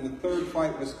one, and then the third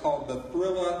fight was called the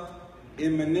Thrilla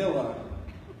in Manila.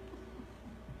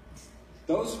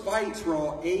 Those fights were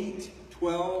all 8,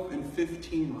 12, and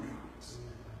 15 rounds.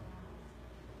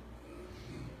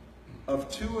 Of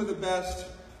two of the best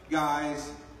guys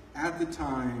at the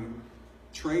time,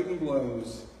 trading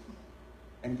blows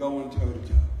and going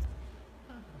toe-to-toe.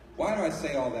 Why do I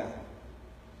say all that?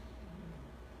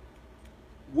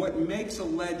 What makes a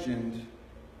legend,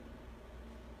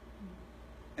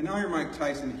 and now you're Mike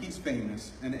Tyson, he's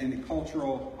famous, and a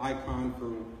cultural icon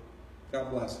for, God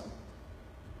bless him.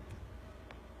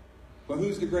 But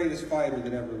who's the greatest fighter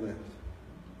that ever lived?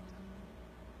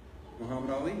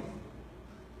 Muhammad Ali.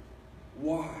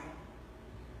 Why?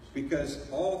 Because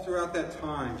all throughout that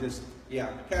time,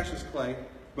 Cassius Clay,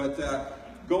 but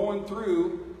going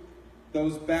through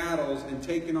those battles and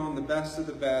taking on the best of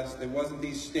the best, it wasn't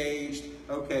these staged,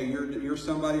 okay, you're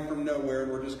somebody from nowhere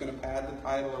and we're just going to pad the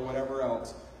title or whatever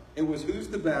else. It was, who's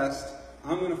the best?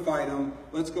 I'm going to fight him.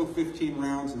 Let's go 15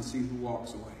 rounds and see who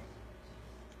walks away.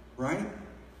 Right?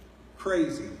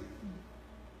 Crazy.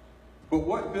 But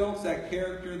what builds that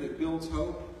character, that builds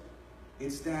hope?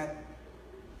 It's that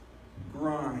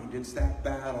grind. It's that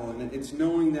battle. And it's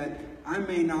knowing that I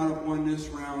may not have won this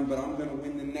round, but I'm going to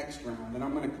win the next round. And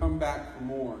I'm going to come back for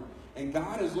more. And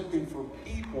God is looking for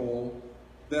people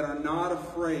that are not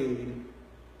afraid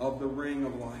of the ring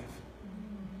of life.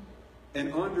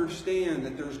 And understand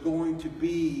that there's going to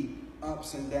be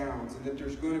ups and downs. And that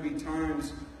there's going to be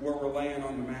times where we're laying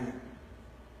on the mat.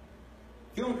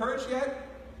 Feel encouraged yet?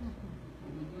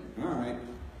 All right.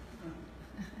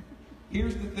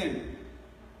 Here's the thing.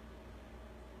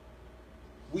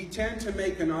 We tend to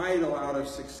make an idol out of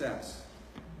success.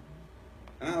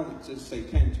 And I don't just say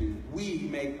tend to. We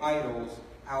make idols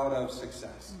out of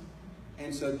success.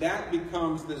 And so that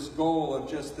becomes this goal of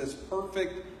just this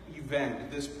perfect event,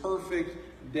 this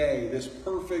perfect day, this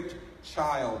perfect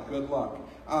child, good luck,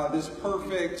 this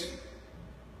perfect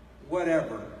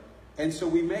whatever. And so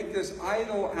we make this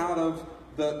idol out of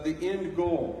the end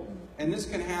goal. And this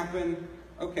can happen,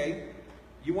 okay,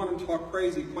 you want to talk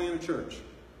crazy, plan a church.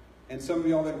 And some of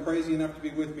y'all have been crazy enough to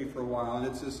be with me for a while. And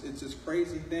it's this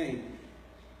crazy thing.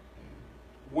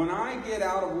 When I get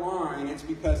out of line, it's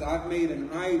because I've made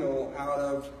an idol out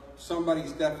of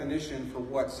somebody's definition for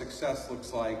what success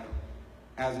looks like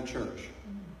as a church.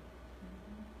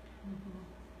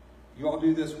 You all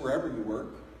do this wherever you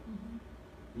work.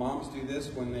 Moms do this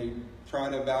when they try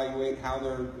to evaluate how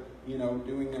they're,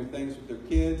 doing their things with their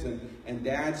kids, and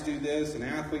dads do this, and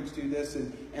athletes do this,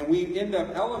 and we end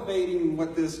up elevating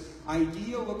what this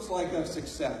ideal looks like of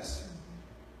success.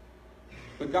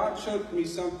 But God showed me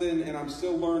something, and I'm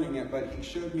still learning it, but He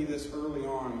showed me this early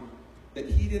on, that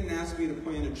He didn't ask me to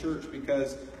plant a church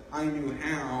because I knew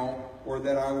how or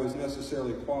that I was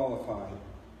necessarily qualified.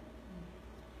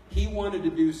 He wanted to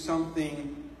do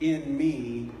something in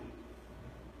me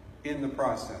in the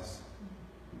process.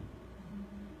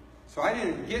 So I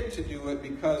didn't get to do it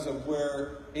because of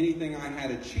where anything I had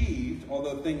achieved,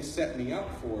 although things set me up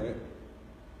for it.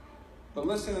 But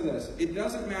listen to this. It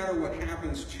doesn't matter what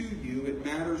happens to you. It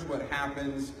matters what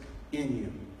happens in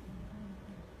you.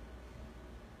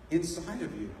 Inside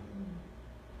of you.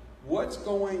 What's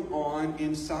going on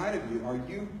inside of you? Are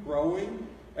you growing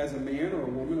as a man or a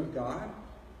woman of God?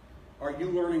 Are you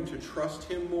learning to trust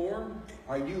Him more?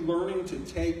 Are you learning to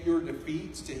take your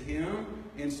defeats to Him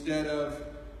instead of,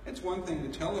 it's one thing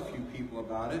to tell a few people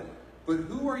about it, but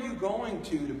who are you going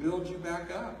to build you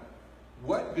back up?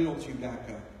 What builds you back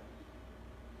up?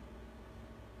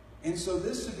 And so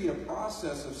this would be a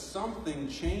process of something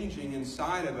changing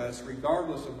inside of us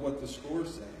regardless of what the score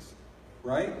says,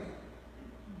 right?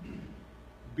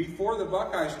 Before the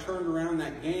Buckeyes turned around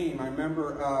that game, I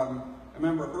remember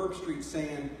Herb Street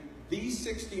saying, these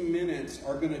 60 minutes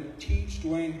are going to teach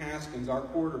Dwayne Haskins, our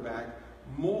quarterback,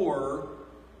 more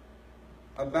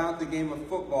about the game of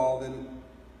football than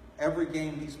every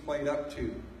game he's played up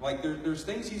to. Like there's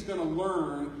things he's going to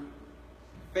learn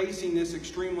facing this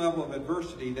extreme level of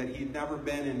adversity that he'd never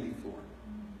been in before.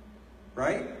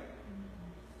 Right?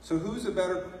 So who's a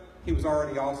better, he was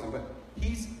already awesome, but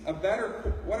he's a better,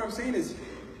 what I'm saying is,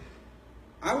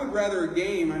 I would rather a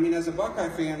game, I mean, as a Buckeye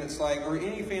fan, it's like, or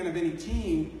any fan of any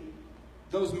team,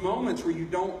 those moments where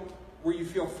you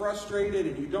feel frustrated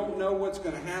and you don't know what's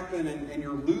going to happen and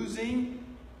you're losing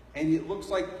and it looks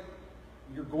like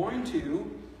you're going to.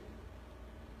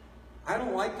 I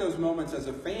don't like those moments as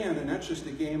a fan, and that's just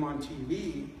a game on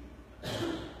TV.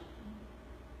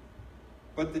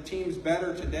 But the team's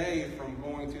better today from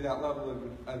going through that level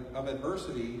of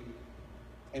adversity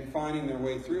and finding their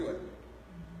way through it.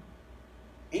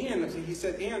 And he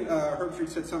said, Herb Street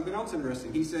said something else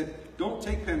interesting. He said, don't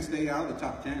take Penn State out of the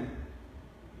top 10.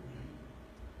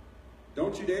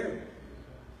 Don't you dare.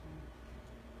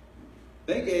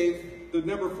 They gave the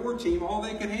number 4 team all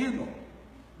they could handle.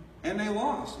 And they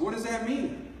lost. What does that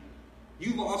mean?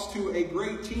 You lost to a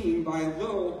great team by a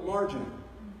little margin.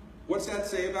 What's that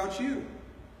say about you?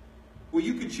 Well,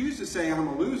 you could choose to say I'm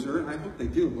a loser, and I hope they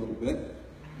do a little bit.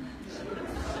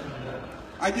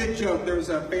 I did joke. There was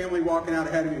a family walking out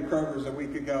ahead of me at Kroger's a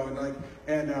week ago,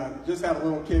 and just had a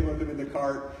little kid with them in the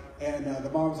cart, and the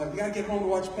mom was like, "You got to get home to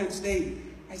watch Penn State."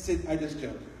 I just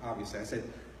joked, obviously.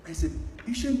 I said,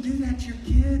 "You shouldn't do that to your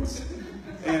kids."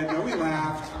 And we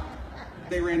laughed.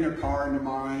 They ran their car into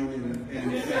mine and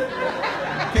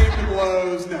came to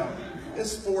blows. No, it's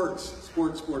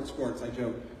sports. I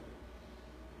joke.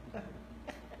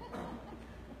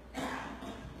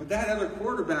 But that other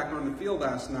quarterback on the field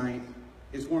last night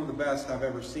is one of the best I've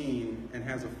ever seen and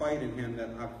has a fight in him that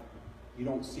you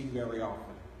don't see very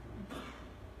often.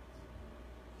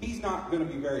 He's not going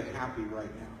to be very happy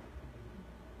right now.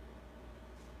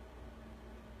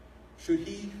 Should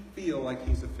he feel like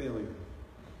he's a failure?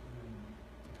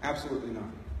 Absolutely not.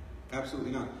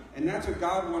 Absolutely not. And that's what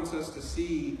God wants us to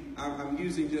see. I'm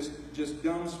using just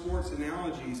dumb sports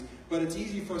analogies, but it's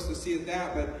easy for us to see it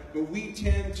that, but we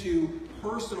tend to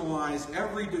personalize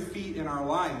every defeat in our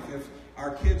life. If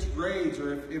our kids' grades,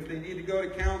 or if they need to go to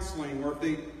counseling, or if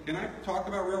they, can I talk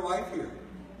about real life here?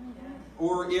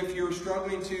 Or if you're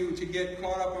struggling to get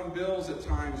caught up on bills at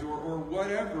times, or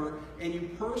whatever, and you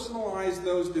personalize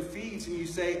those defeats and you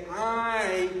say,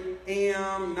 I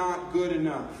am not good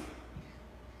enough.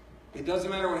 It doesn't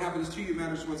matter what happens to you, it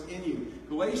matters what's in you.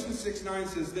 Galatians 6:9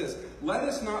 says this, let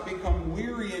us not become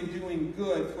weary in doing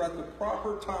good, for at the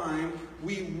proper time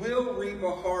we will reap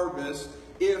a harvest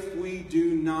if we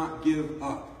do not give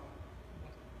up.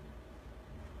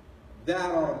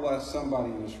 That ought to bless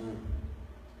somebody in this room.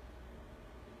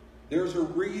 There's a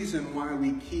reason why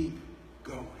we keep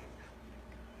going.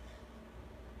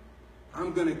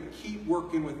 I'm going to keep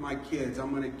working with my kids.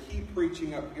 I'm going to keep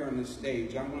preaching up here on the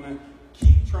stage. I'm going to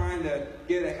keep trying to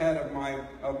get ahead of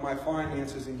my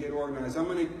finances and get organized. I'm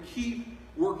going to keep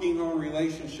working on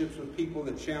relationships with people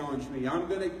that challenge me. I'm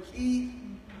going to keep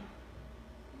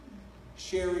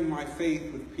sharing my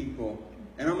faith with people.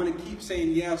 And I'm going to keep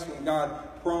saying yes when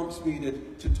God prompts me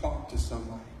to talk to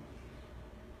somebody.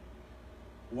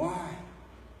 Why?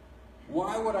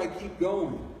 Why would I keep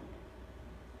going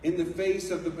in the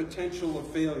face of the potential of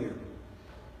failure?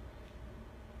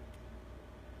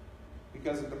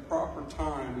 Because at the proper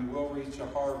time, we will reach a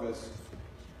harvest.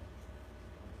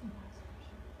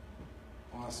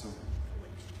 Awesome.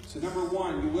 So number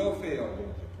 1, you will fail.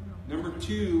 Number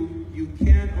 2, you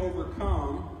can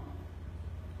overcome.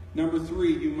 Number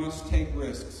 3, you must take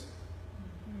risks.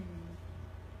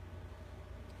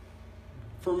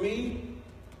 For me,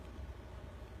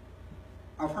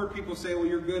 I've heard people say, well,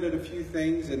 you're good at a few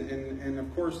things, and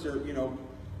of course,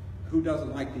 who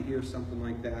doesn't like to hear something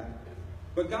like that?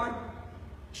 But God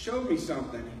showed me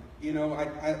something.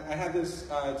 I have this,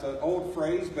 it's an old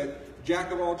phrase, but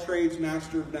jack of all trades,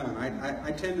 master of none.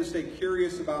 I tend to stay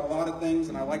curious about a lot of things,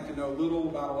 and I like to know little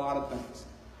about a lot of things.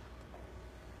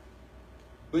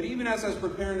 But even as I was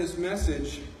preparing this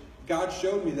message, God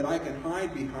showed me that I can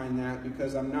hide behind that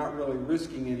because I'm not really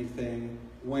risking anything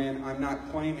when I'm not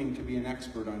claiming to be an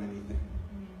expert on anything.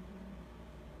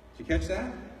 Did you catch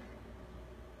that?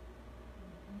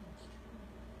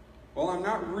 Well, I'm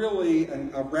not really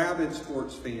a rabid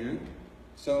sports fan.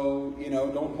 So,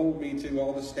 don't hold me to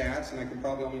all the stats, and I can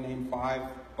probably only name 5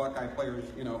 Buckeye players,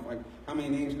 how many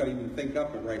names can I even think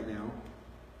up it right now?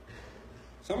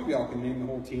 Some of y'all can name the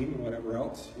whole team and whatever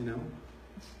else,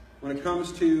 When it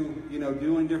comes to,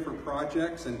 doing different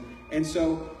projects. And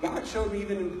so God showed me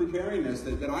even in preparing this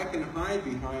that I can hide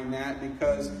behind that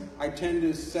because I tend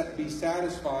to be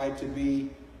satisfied to be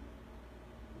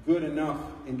good enough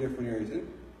in different areas. And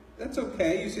that's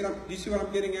okay. Do you see what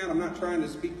I'm getting at? I'm not trying to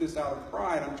speak this out of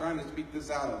pride. I'm trying to speak this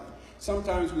out of,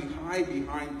 sometimes we hide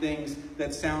behind things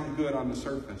that sound good on the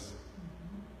surface.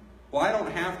 Well, I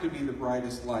don't have to be the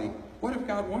brightest light. What if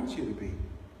God wants you to be?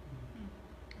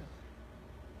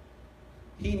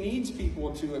 He needs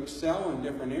people to excel in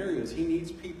different areas. He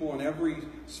needs people in every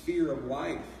sphere of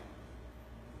life.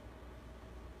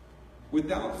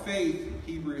 Without faith,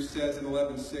 Hebrews says in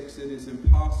 11:6, it is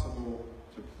impossible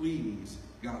to please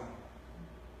God.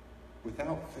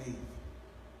 Without faith.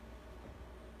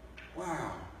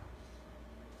 Wow.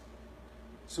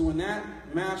 So when that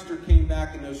master came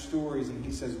back in those stories and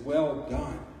he says, well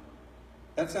done,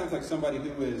 that sounds like somebody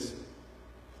who is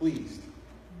pleased.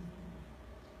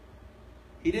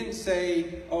 He didn't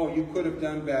say, oh, you could have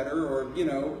done better, or,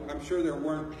 I'm sure there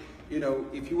weren't,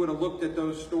 if you would have looked at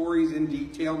those stories in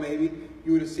detail, maybe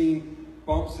you would have seen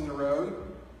bumps in the road.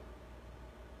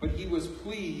 But he was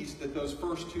pleased that those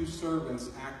first 2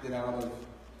 servants acted out of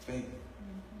faith.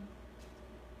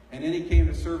 And then he came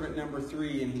to servant number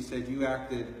 3 and he said, you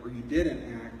acted, or you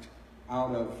didn't act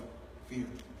out of fear.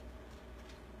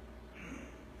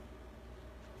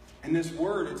 And this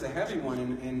word, it's a heavy one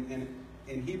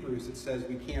in Hebrews. It says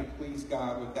we can't please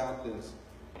God without this.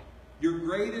 Your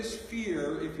greatest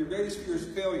fear, if your greatest fear is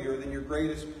failure, then your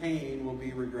greatest pain will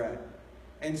be regret.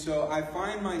 And so I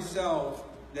find myself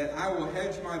that I will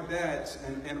hedge my bets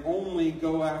and only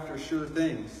go after sure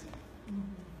things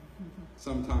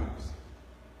sometimes.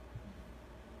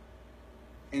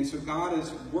 And so God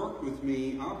has worked with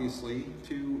me, obviously,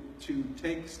 to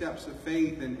take steps of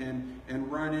faith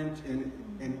and run into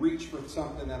and reach for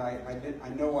something that I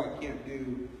know I can't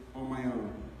do on my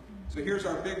own. So here's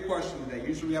our big question today.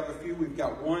 Usually we have a few. We've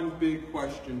got one big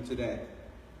question today.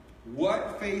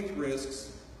 What faith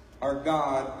risks are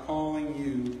God calling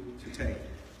you to take?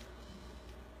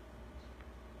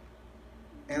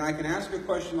 And I can ask a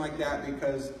question like that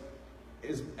because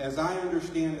as I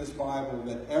understand this Bible,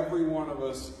 that every one of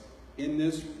us in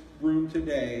this room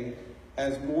today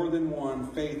has more than one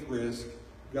faith risk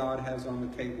God has on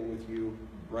the table with you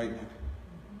right now.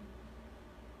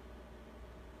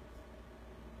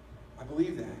 I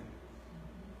believe that.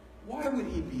 Why would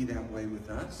he be that way with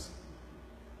us?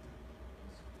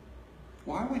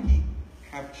 Why would he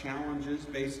have challenges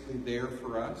basically there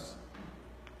for us?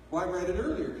 Well, I read it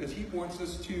earlier because he wants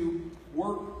us to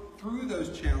work through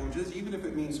those challenges, even if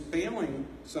it means failing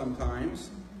sometimes,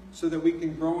 so that we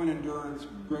can grow in endurance,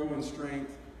 grow in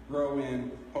strength, grow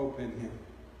in hope in him.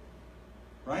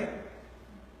 Right?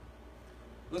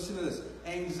 Listen to this.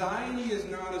 Anxiety is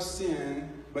not a sin,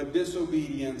 but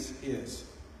disobedience is.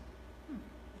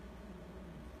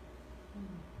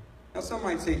 Now, some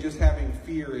might say just having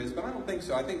fear is, but I don't think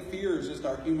so. I think fear is just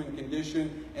our human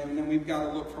condition, and then we've got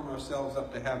to look from ourselves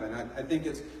up to heaven. I think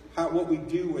it's what we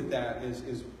do with that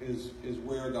is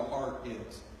where the heart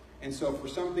is. And so for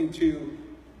something to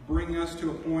bring us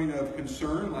to a point of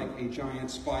concern, like a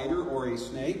giant spider or a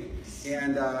snake,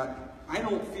 and I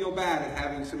don't feel bad at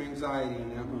having some anxiety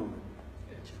in that moment.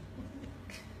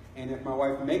 And if my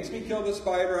wife makes me kill the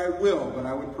spider, I will, but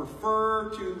I would prefer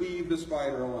to leave the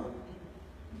spider alone.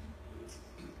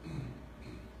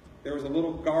 There was a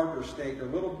little garter snake, or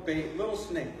little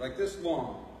snake, like this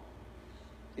long,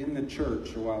 in the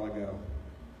church a while ago.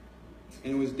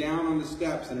 And it was down on the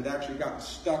steps, and it actually got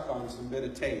stuck on some bit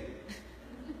of tape.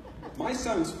 My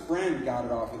son's friend got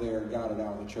it off of there and got it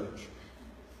out of the church.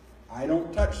 I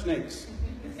don't touch snakes.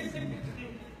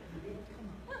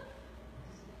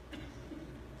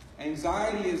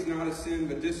 Anxiety is not a sin,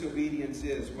 but disobedience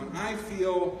is. When I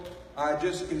feel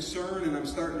just concerned and I'm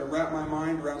starting to wrap my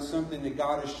mind around something that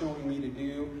God is showing me to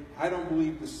do, I don't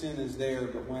believe the sin is there.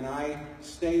 But when I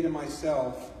stay to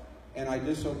myself and I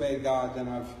disobey God,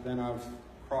 then I've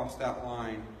crossed that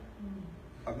line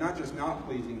of not just not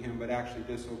pleasing him, but actually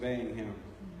disobeying him.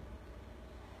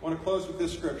 I want to close with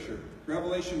this scripture.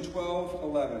 Revelation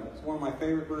 12:11. It's one of my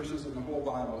favorite verses in the whole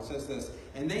Bible. It says this,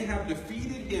 "And they have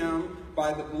defeated him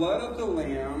by the blood of the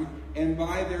Lamb and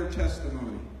by their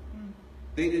testimony.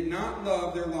 They did not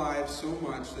love their lives so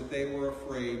much that they were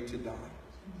afraid to die."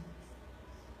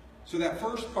 So that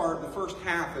first part, the first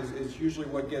half, is usually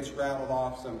what gets rattled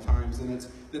off sometimes, and it's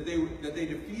that they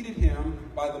defeated him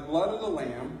by the blood of the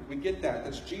Lamb. We get that.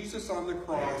 That's Jesus on the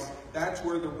cross. That's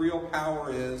where the real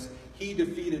power is. He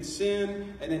defeated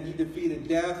sin, and then he defeated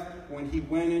death when he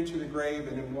went into the grave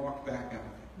and then walked back out.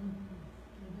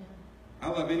 I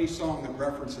love any song that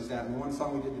references that. And the one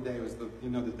song we did today was the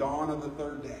dawn of the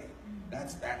third day.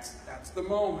 That's the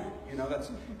moment.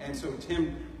 And so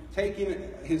Tim taking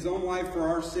his own life for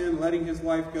our sin, letting his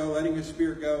life go, letting his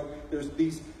spirit go. There's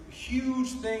these huge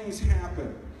things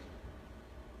happen.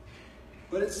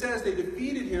 But it says they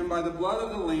defeated him by the blood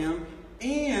of the Lamb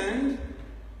and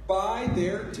by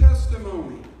their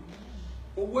testimony.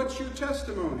 Well, what's your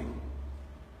testimony?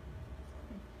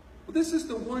 Well, this is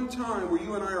the one time where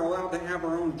you and I are allowed to have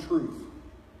our own truth.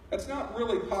 That's not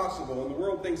really possible, and the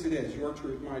world thinks it is. Your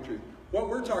truth, my truth. What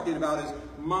we're talking about is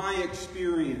my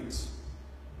experience.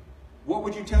 What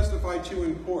would you testify to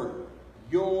in court?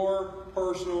 Your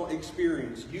personal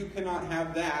experience. You cannot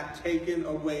have that taken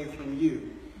away from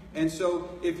you. And so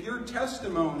if your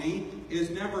testimony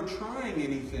is never trying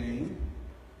anything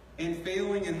and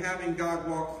failing and having God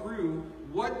walk through,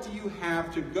 what do you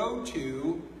have to go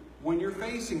to when you're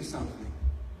facing something?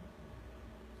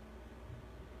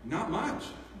 Not much.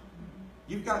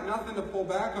 You've got nothing to pull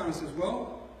back on and says,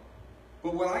 well,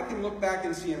 but what I can look back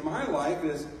and see in my life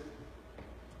is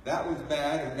that was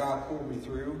bad and God pulled me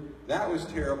through. That was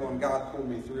terrible and God pulled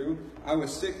me through. I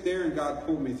was sick there and God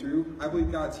pulled me through. I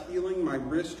believe God's healing my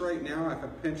wrist right now. I have a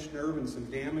pinched nerve and some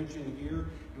damage in here.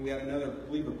 And we had another, I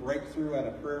believe, a breakthrough at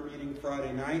a prayer meeting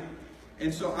Friday night.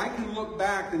 And so I can look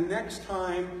back the next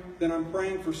time that I'm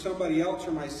praying for somebody else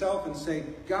or myself and say,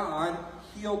 God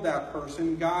healed that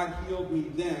person. God healed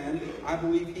me then. I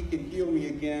believe he can heal me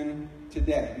again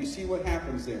today. You see what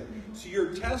happens there? So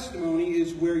your testimony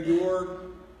is where your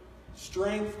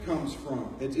strength comes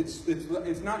from.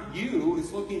 It's not you.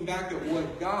 It's looking back at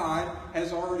what God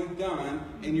has already done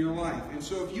in your life. And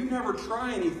so if you never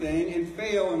try anything and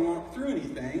fail and walk through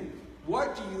anything,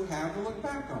 what do you have to look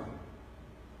back on?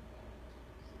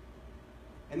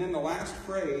 And then the last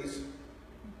phrase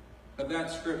of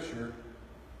that scripture,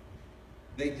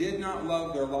 they did not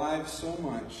love their lives so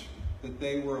much that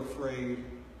they were afraid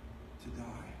to die.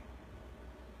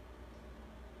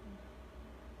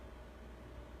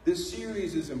 This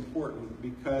series is important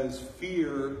because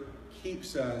fear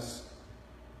keeps us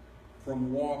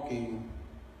from walking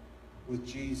with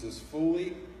Jesus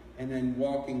fully and then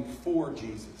walking for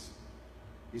Jesus.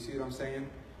 You see what I'm saying?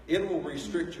 It will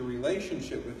restrict your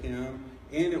relationship with him,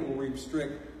 and it will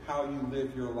restrict how you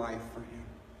live your life for him.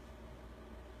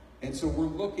 And so we're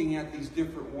looking at these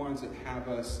different ones that have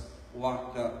us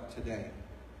locked up today.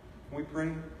 Can we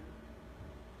pray?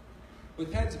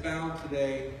 With heads bowed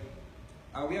today,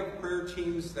 we have prayer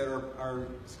teams that are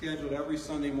scheduled every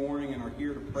Sunday morning and are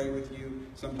here to pray with you.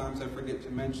 Sometimes I forget to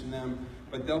mention them,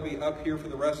 but they'll be up here for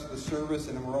the rest of the service,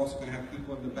 and then we're also going to have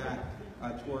people in the back,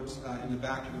 in the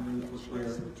back of the room for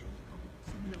prayer.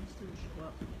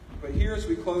 But here, as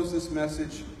we close this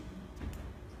message,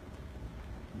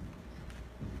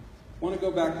 I want to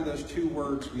go back to those two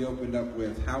words we opened up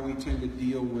with, how we tend to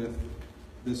deal with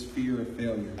this fear of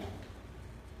failure.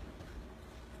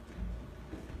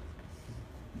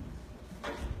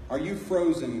 Are you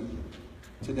frozen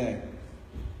today?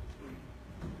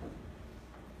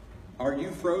 Are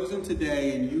you frozen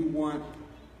today and you want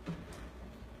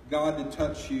God to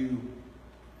touch you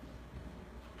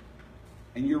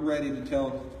and you're ready to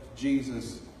tell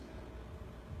Jesus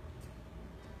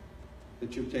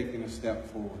that you're taking a step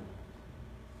forward?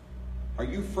 Are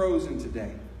you frozen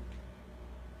today?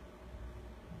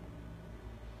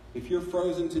 If you're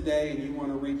frozen today and you want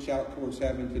to reach out towards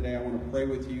heaven today, I want to pray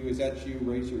with you. Is that you?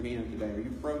 Raise your hand today. Are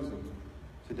you frozen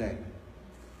today?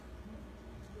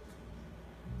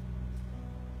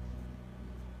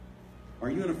 Are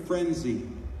you in a frenzy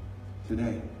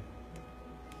today?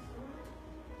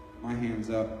 My hand's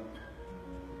up.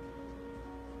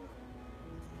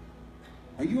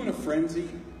 Are you in a frenzy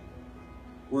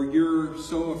where you're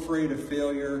so afraid of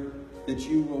failure that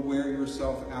you will wear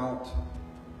yourself out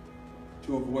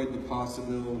to avoid the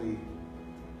possibility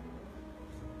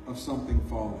of something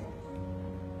falling?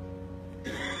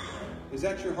 Is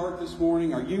that your heart this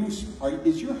morning?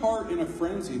 Is your heart in a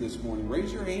frenzy this morning?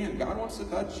 Raise your hand. God wants to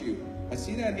touch you. I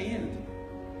see that hand.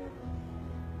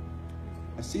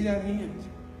 I see that hand.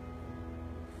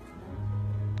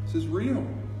 This is real.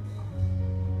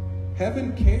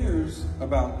 Heaven cares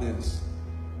about this.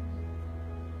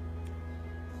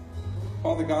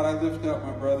 Father God, I lift up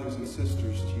my brothers and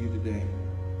sisters to you today.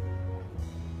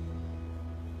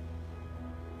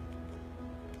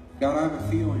 God, I have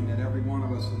a feeling that every one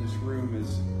of us in this room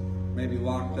is maybe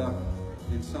locked up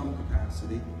in some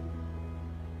capacity.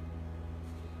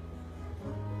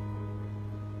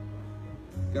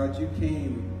 God, you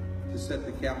came to set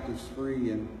the captives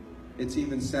free, and it's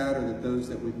even sadder that those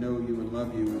that would know you and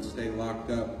love you would stay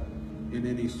locked up in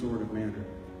any sort of manner.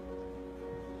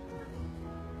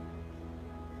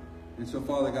 And so,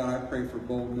 Father God, I pray for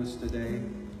boldness today.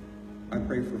 I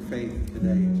pray for faith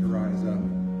today to rise up.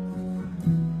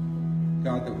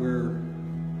 God, that where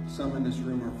some in this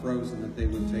room are frozen, that they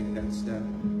would take that step.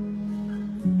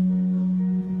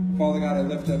 Father God, I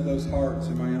lift up those hearts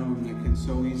of my own that can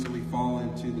so easily fall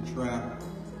into the trap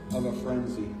of a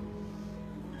frenzy.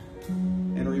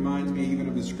 And it reminds me even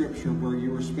of the scripture where you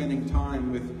were spending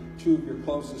time with two of your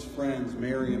closest friends,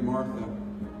 Mary and Martha.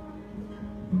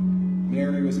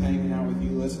 Mary was hanging out with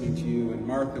you, listening to you, and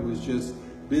Martha was just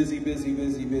busy.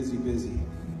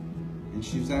 And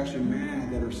she was actually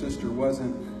mad that her sister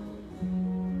wasn't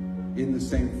in the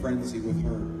same frenzy with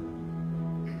her.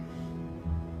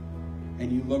 And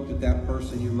you looked at that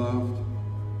person you loved,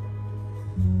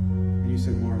 and you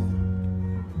said, Martha,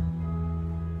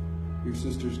 your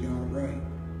sister's got it right.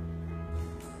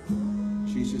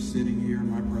 She's just sitting here in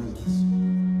my presence.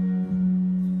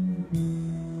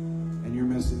 And you're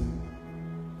messing up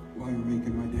while you're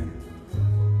making my dinner.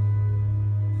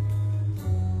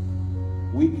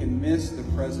 We can miss the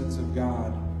presence of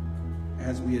God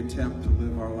as we attempt to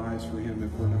live our lives for Him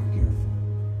if we're not careful.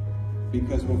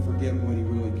 Because we'll forget what He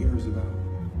really cares about.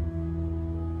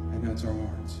 And that's our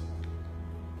hearts.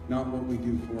 Not what we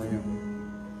do for Him.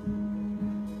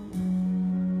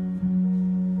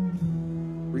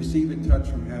 Receive a touch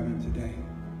from heaven today.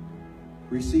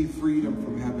 Receive freedom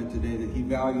from heaven today, that He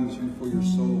values you for your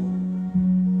soul,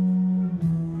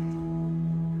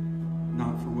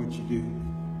 not for what you do.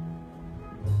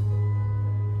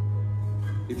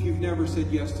 If you've never said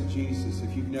yes to Jesus,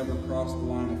 if you've never crossed the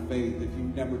line of faith, if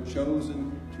you've never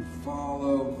chosen to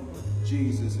follow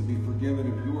Jesus and be forgiven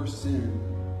of your sin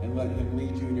and let Him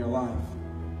lead you in your life,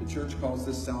 the church calls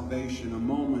this salvation, a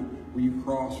moment where you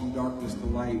cross from darkness to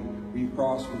light, where you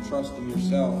cross from trusting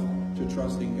yourself to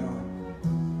trusting God.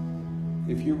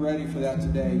 If you're ready for that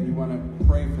today, you want to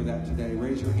pray for that today,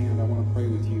 raise your hand. I want to pray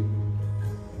with you.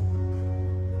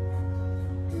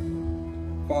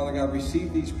 Father God,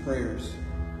 receive these prayers.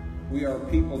 We are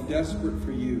people desperate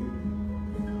for you.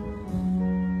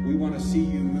 We want to see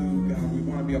you move, God. We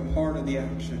want to be a part of the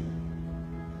action.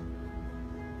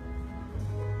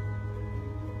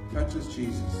 Touch us,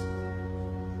 Jesus.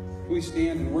 We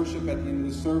stand and worship at the end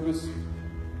of the service.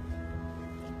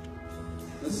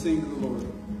 Let's sing to the Lord.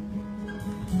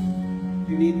 If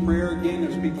you need prayer again,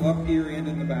 there's people up here and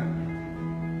in the back.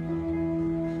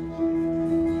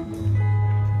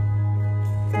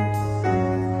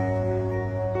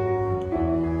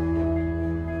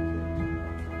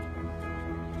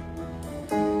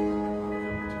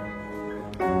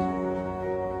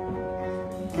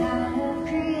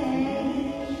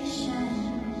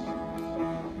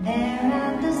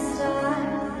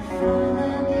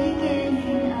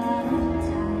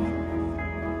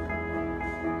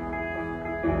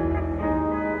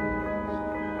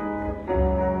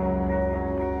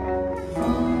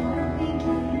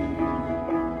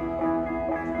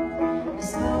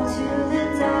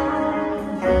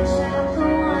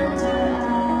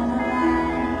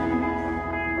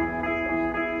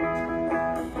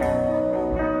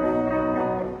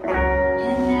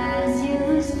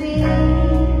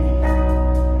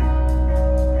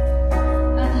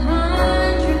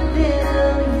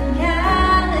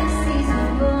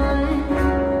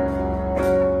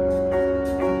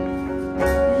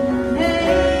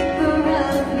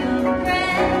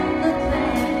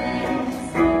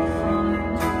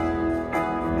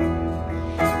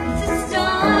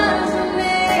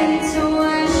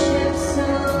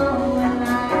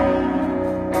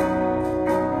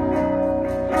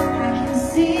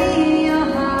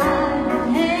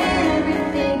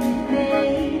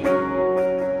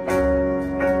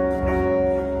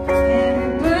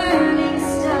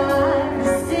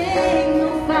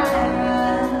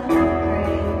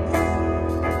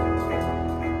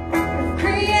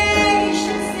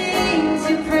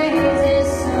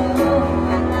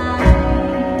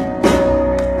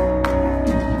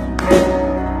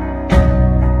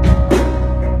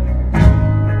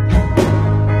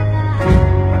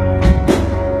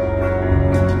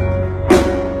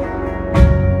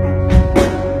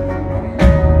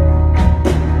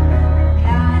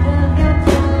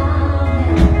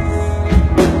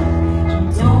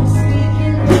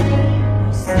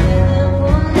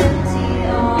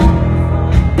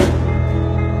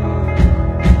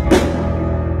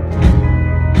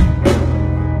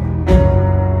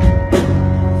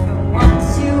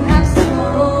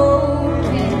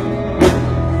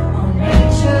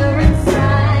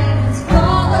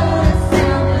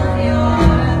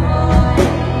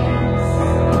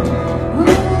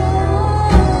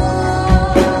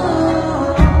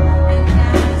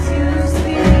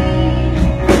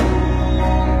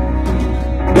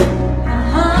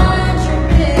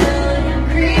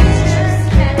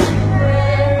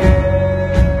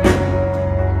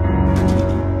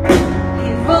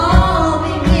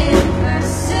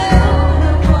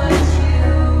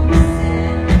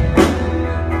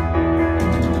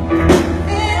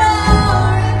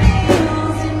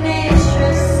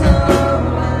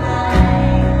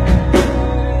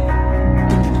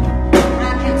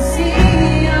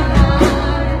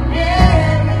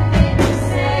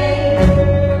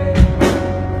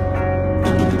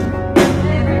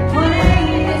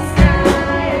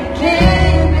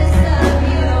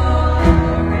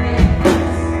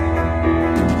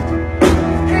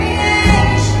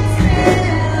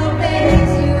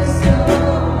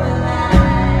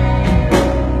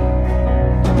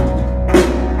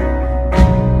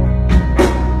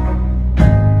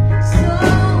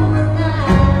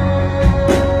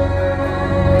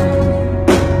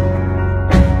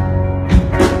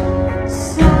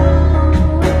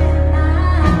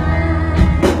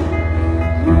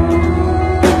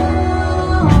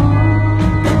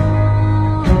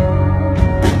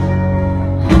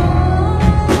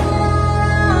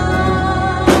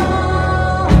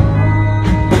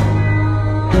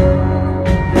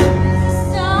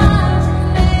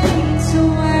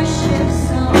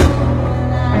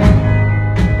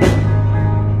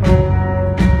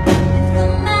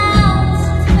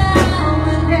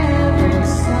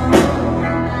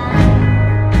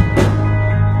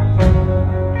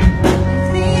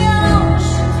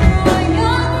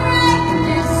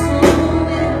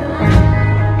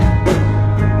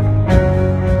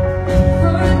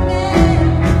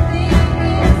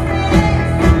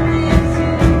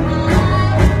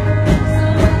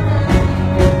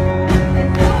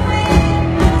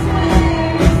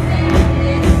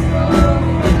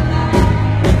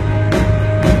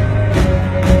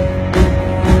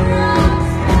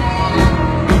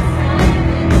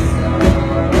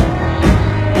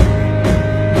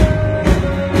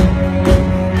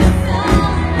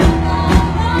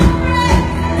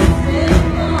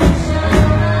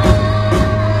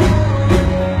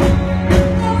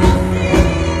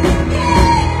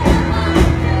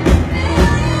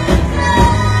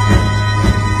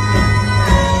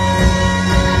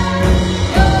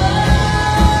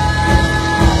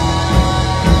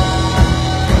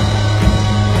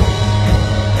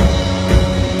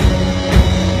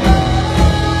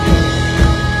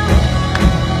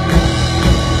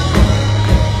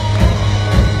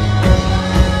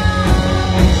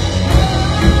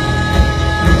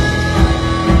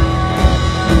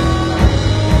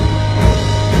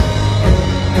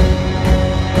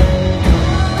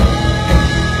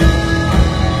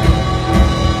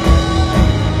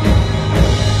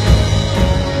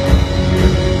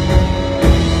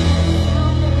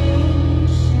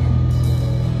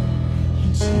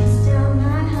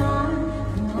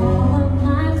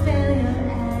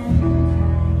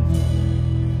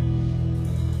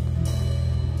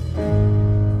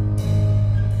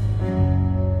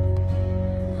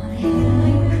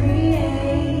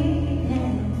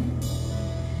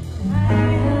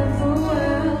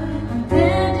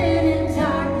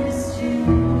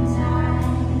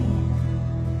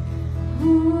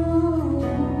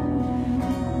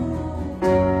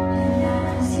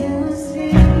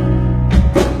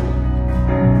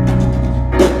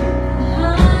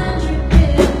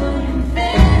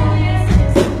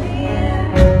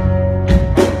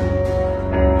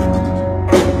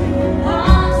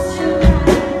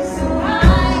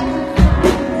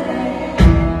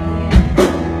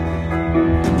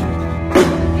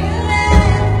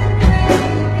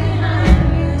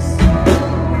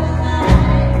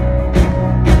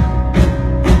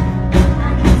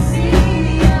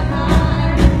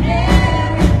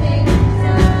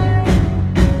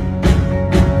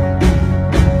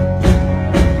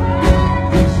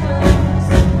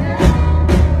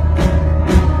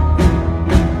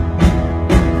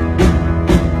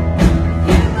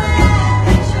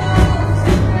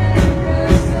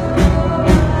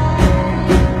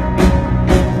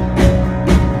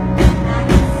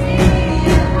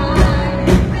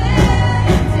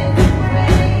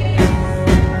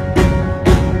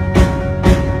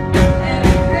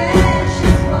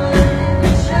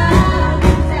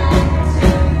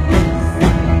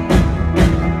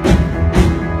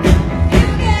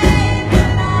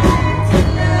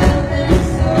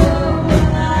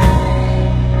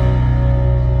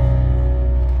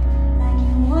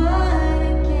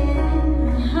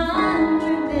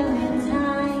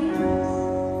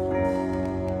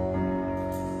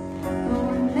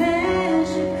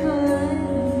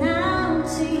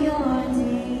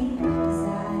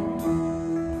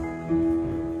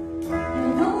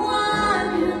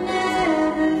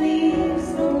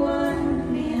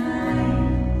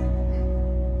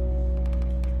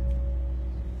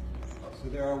 So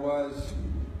there I was,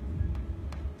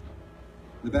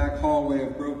 the back hallway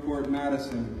of Groveport,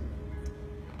 Madison,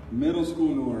 Middle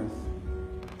School North.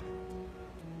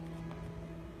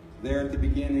 There at the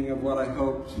beginning of what I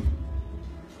hoped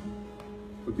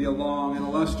would be a long and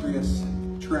illustrious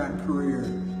track career.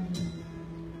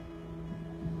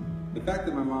 The fact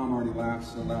that my mom already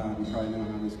laughs so loud, you probably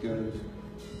know how this goes.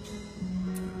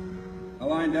 I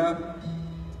lined up.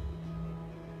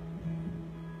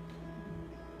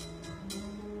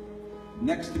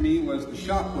 Next to me was the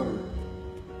shot putter.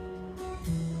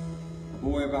 A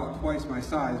boy about twice my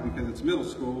size because it's middle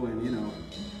school and, you know,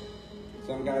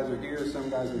 some guys are here,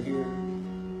 some guys are here.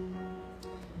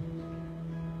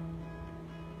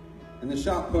 And the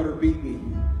shot putter beat me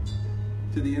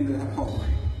to the end of that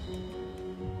hallway.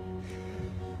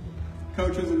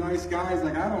 Coach was a nice guy. He's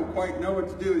like, I don't quite know what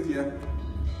to do with you.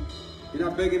 You're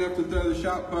not big enough to throw the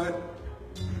shot put.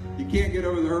 You can't get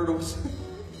over the hurdles.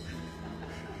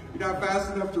 You're not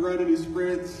fast enough to run any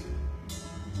sprints.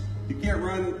 You can't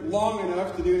run long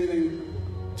enough to do anything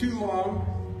too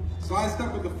long. So I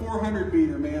stuck with the 400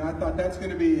 meter, man. I thought that's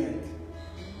going to be it.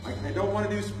 I don't want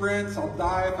to do sprints. I'll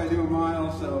die if I do a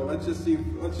mile. So let's just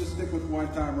stick with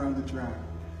one time around the track.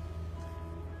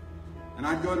 And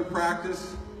I'd go to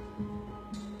practice.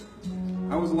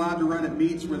 I was allowed to run at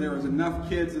meets where there was enough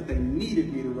kids that they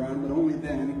needed me to run, but only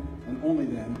then, and only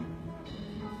then.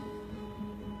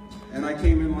 And I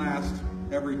came in last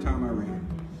every time I ran.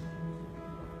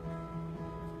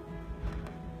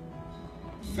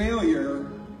 Failure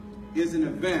is an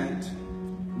event,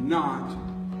 not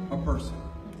a person.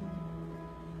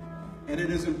 And it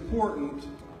is important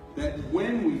that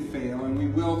when we fail, and we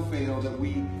will fail, that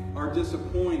we are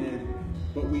disappointed,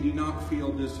 but we do not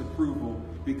feel disapproval,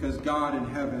 because God in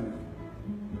heaven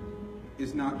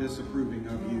is not disapproving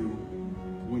of you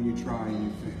when you try and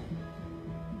you fail.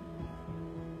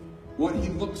 What he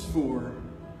looks for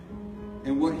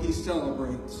and what he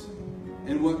celebrates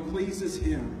and what pleases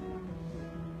him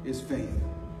is faith.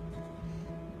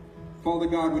 Father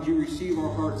God, would you receive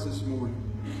our hearts this morning?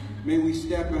 May we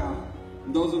step out.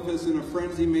 And those of us in a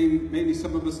frenzy, maybe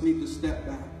some of us need to step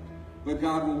back. But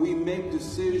God, will we make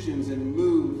decisions and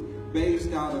move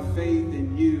based out of faith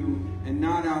in you and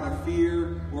not out of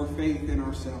fear or faith in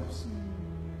ourselves?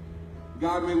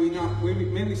 God, may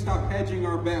we stop hedging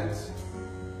our bets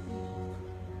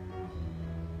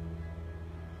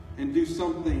and do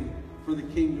something for the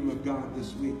kingdom of God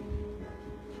this week.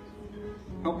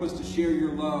 Help us to share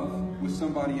your love with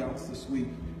somebody else this week.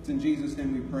 It's in Jesus'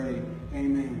 name we pray.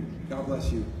 Amen. God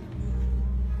bless you.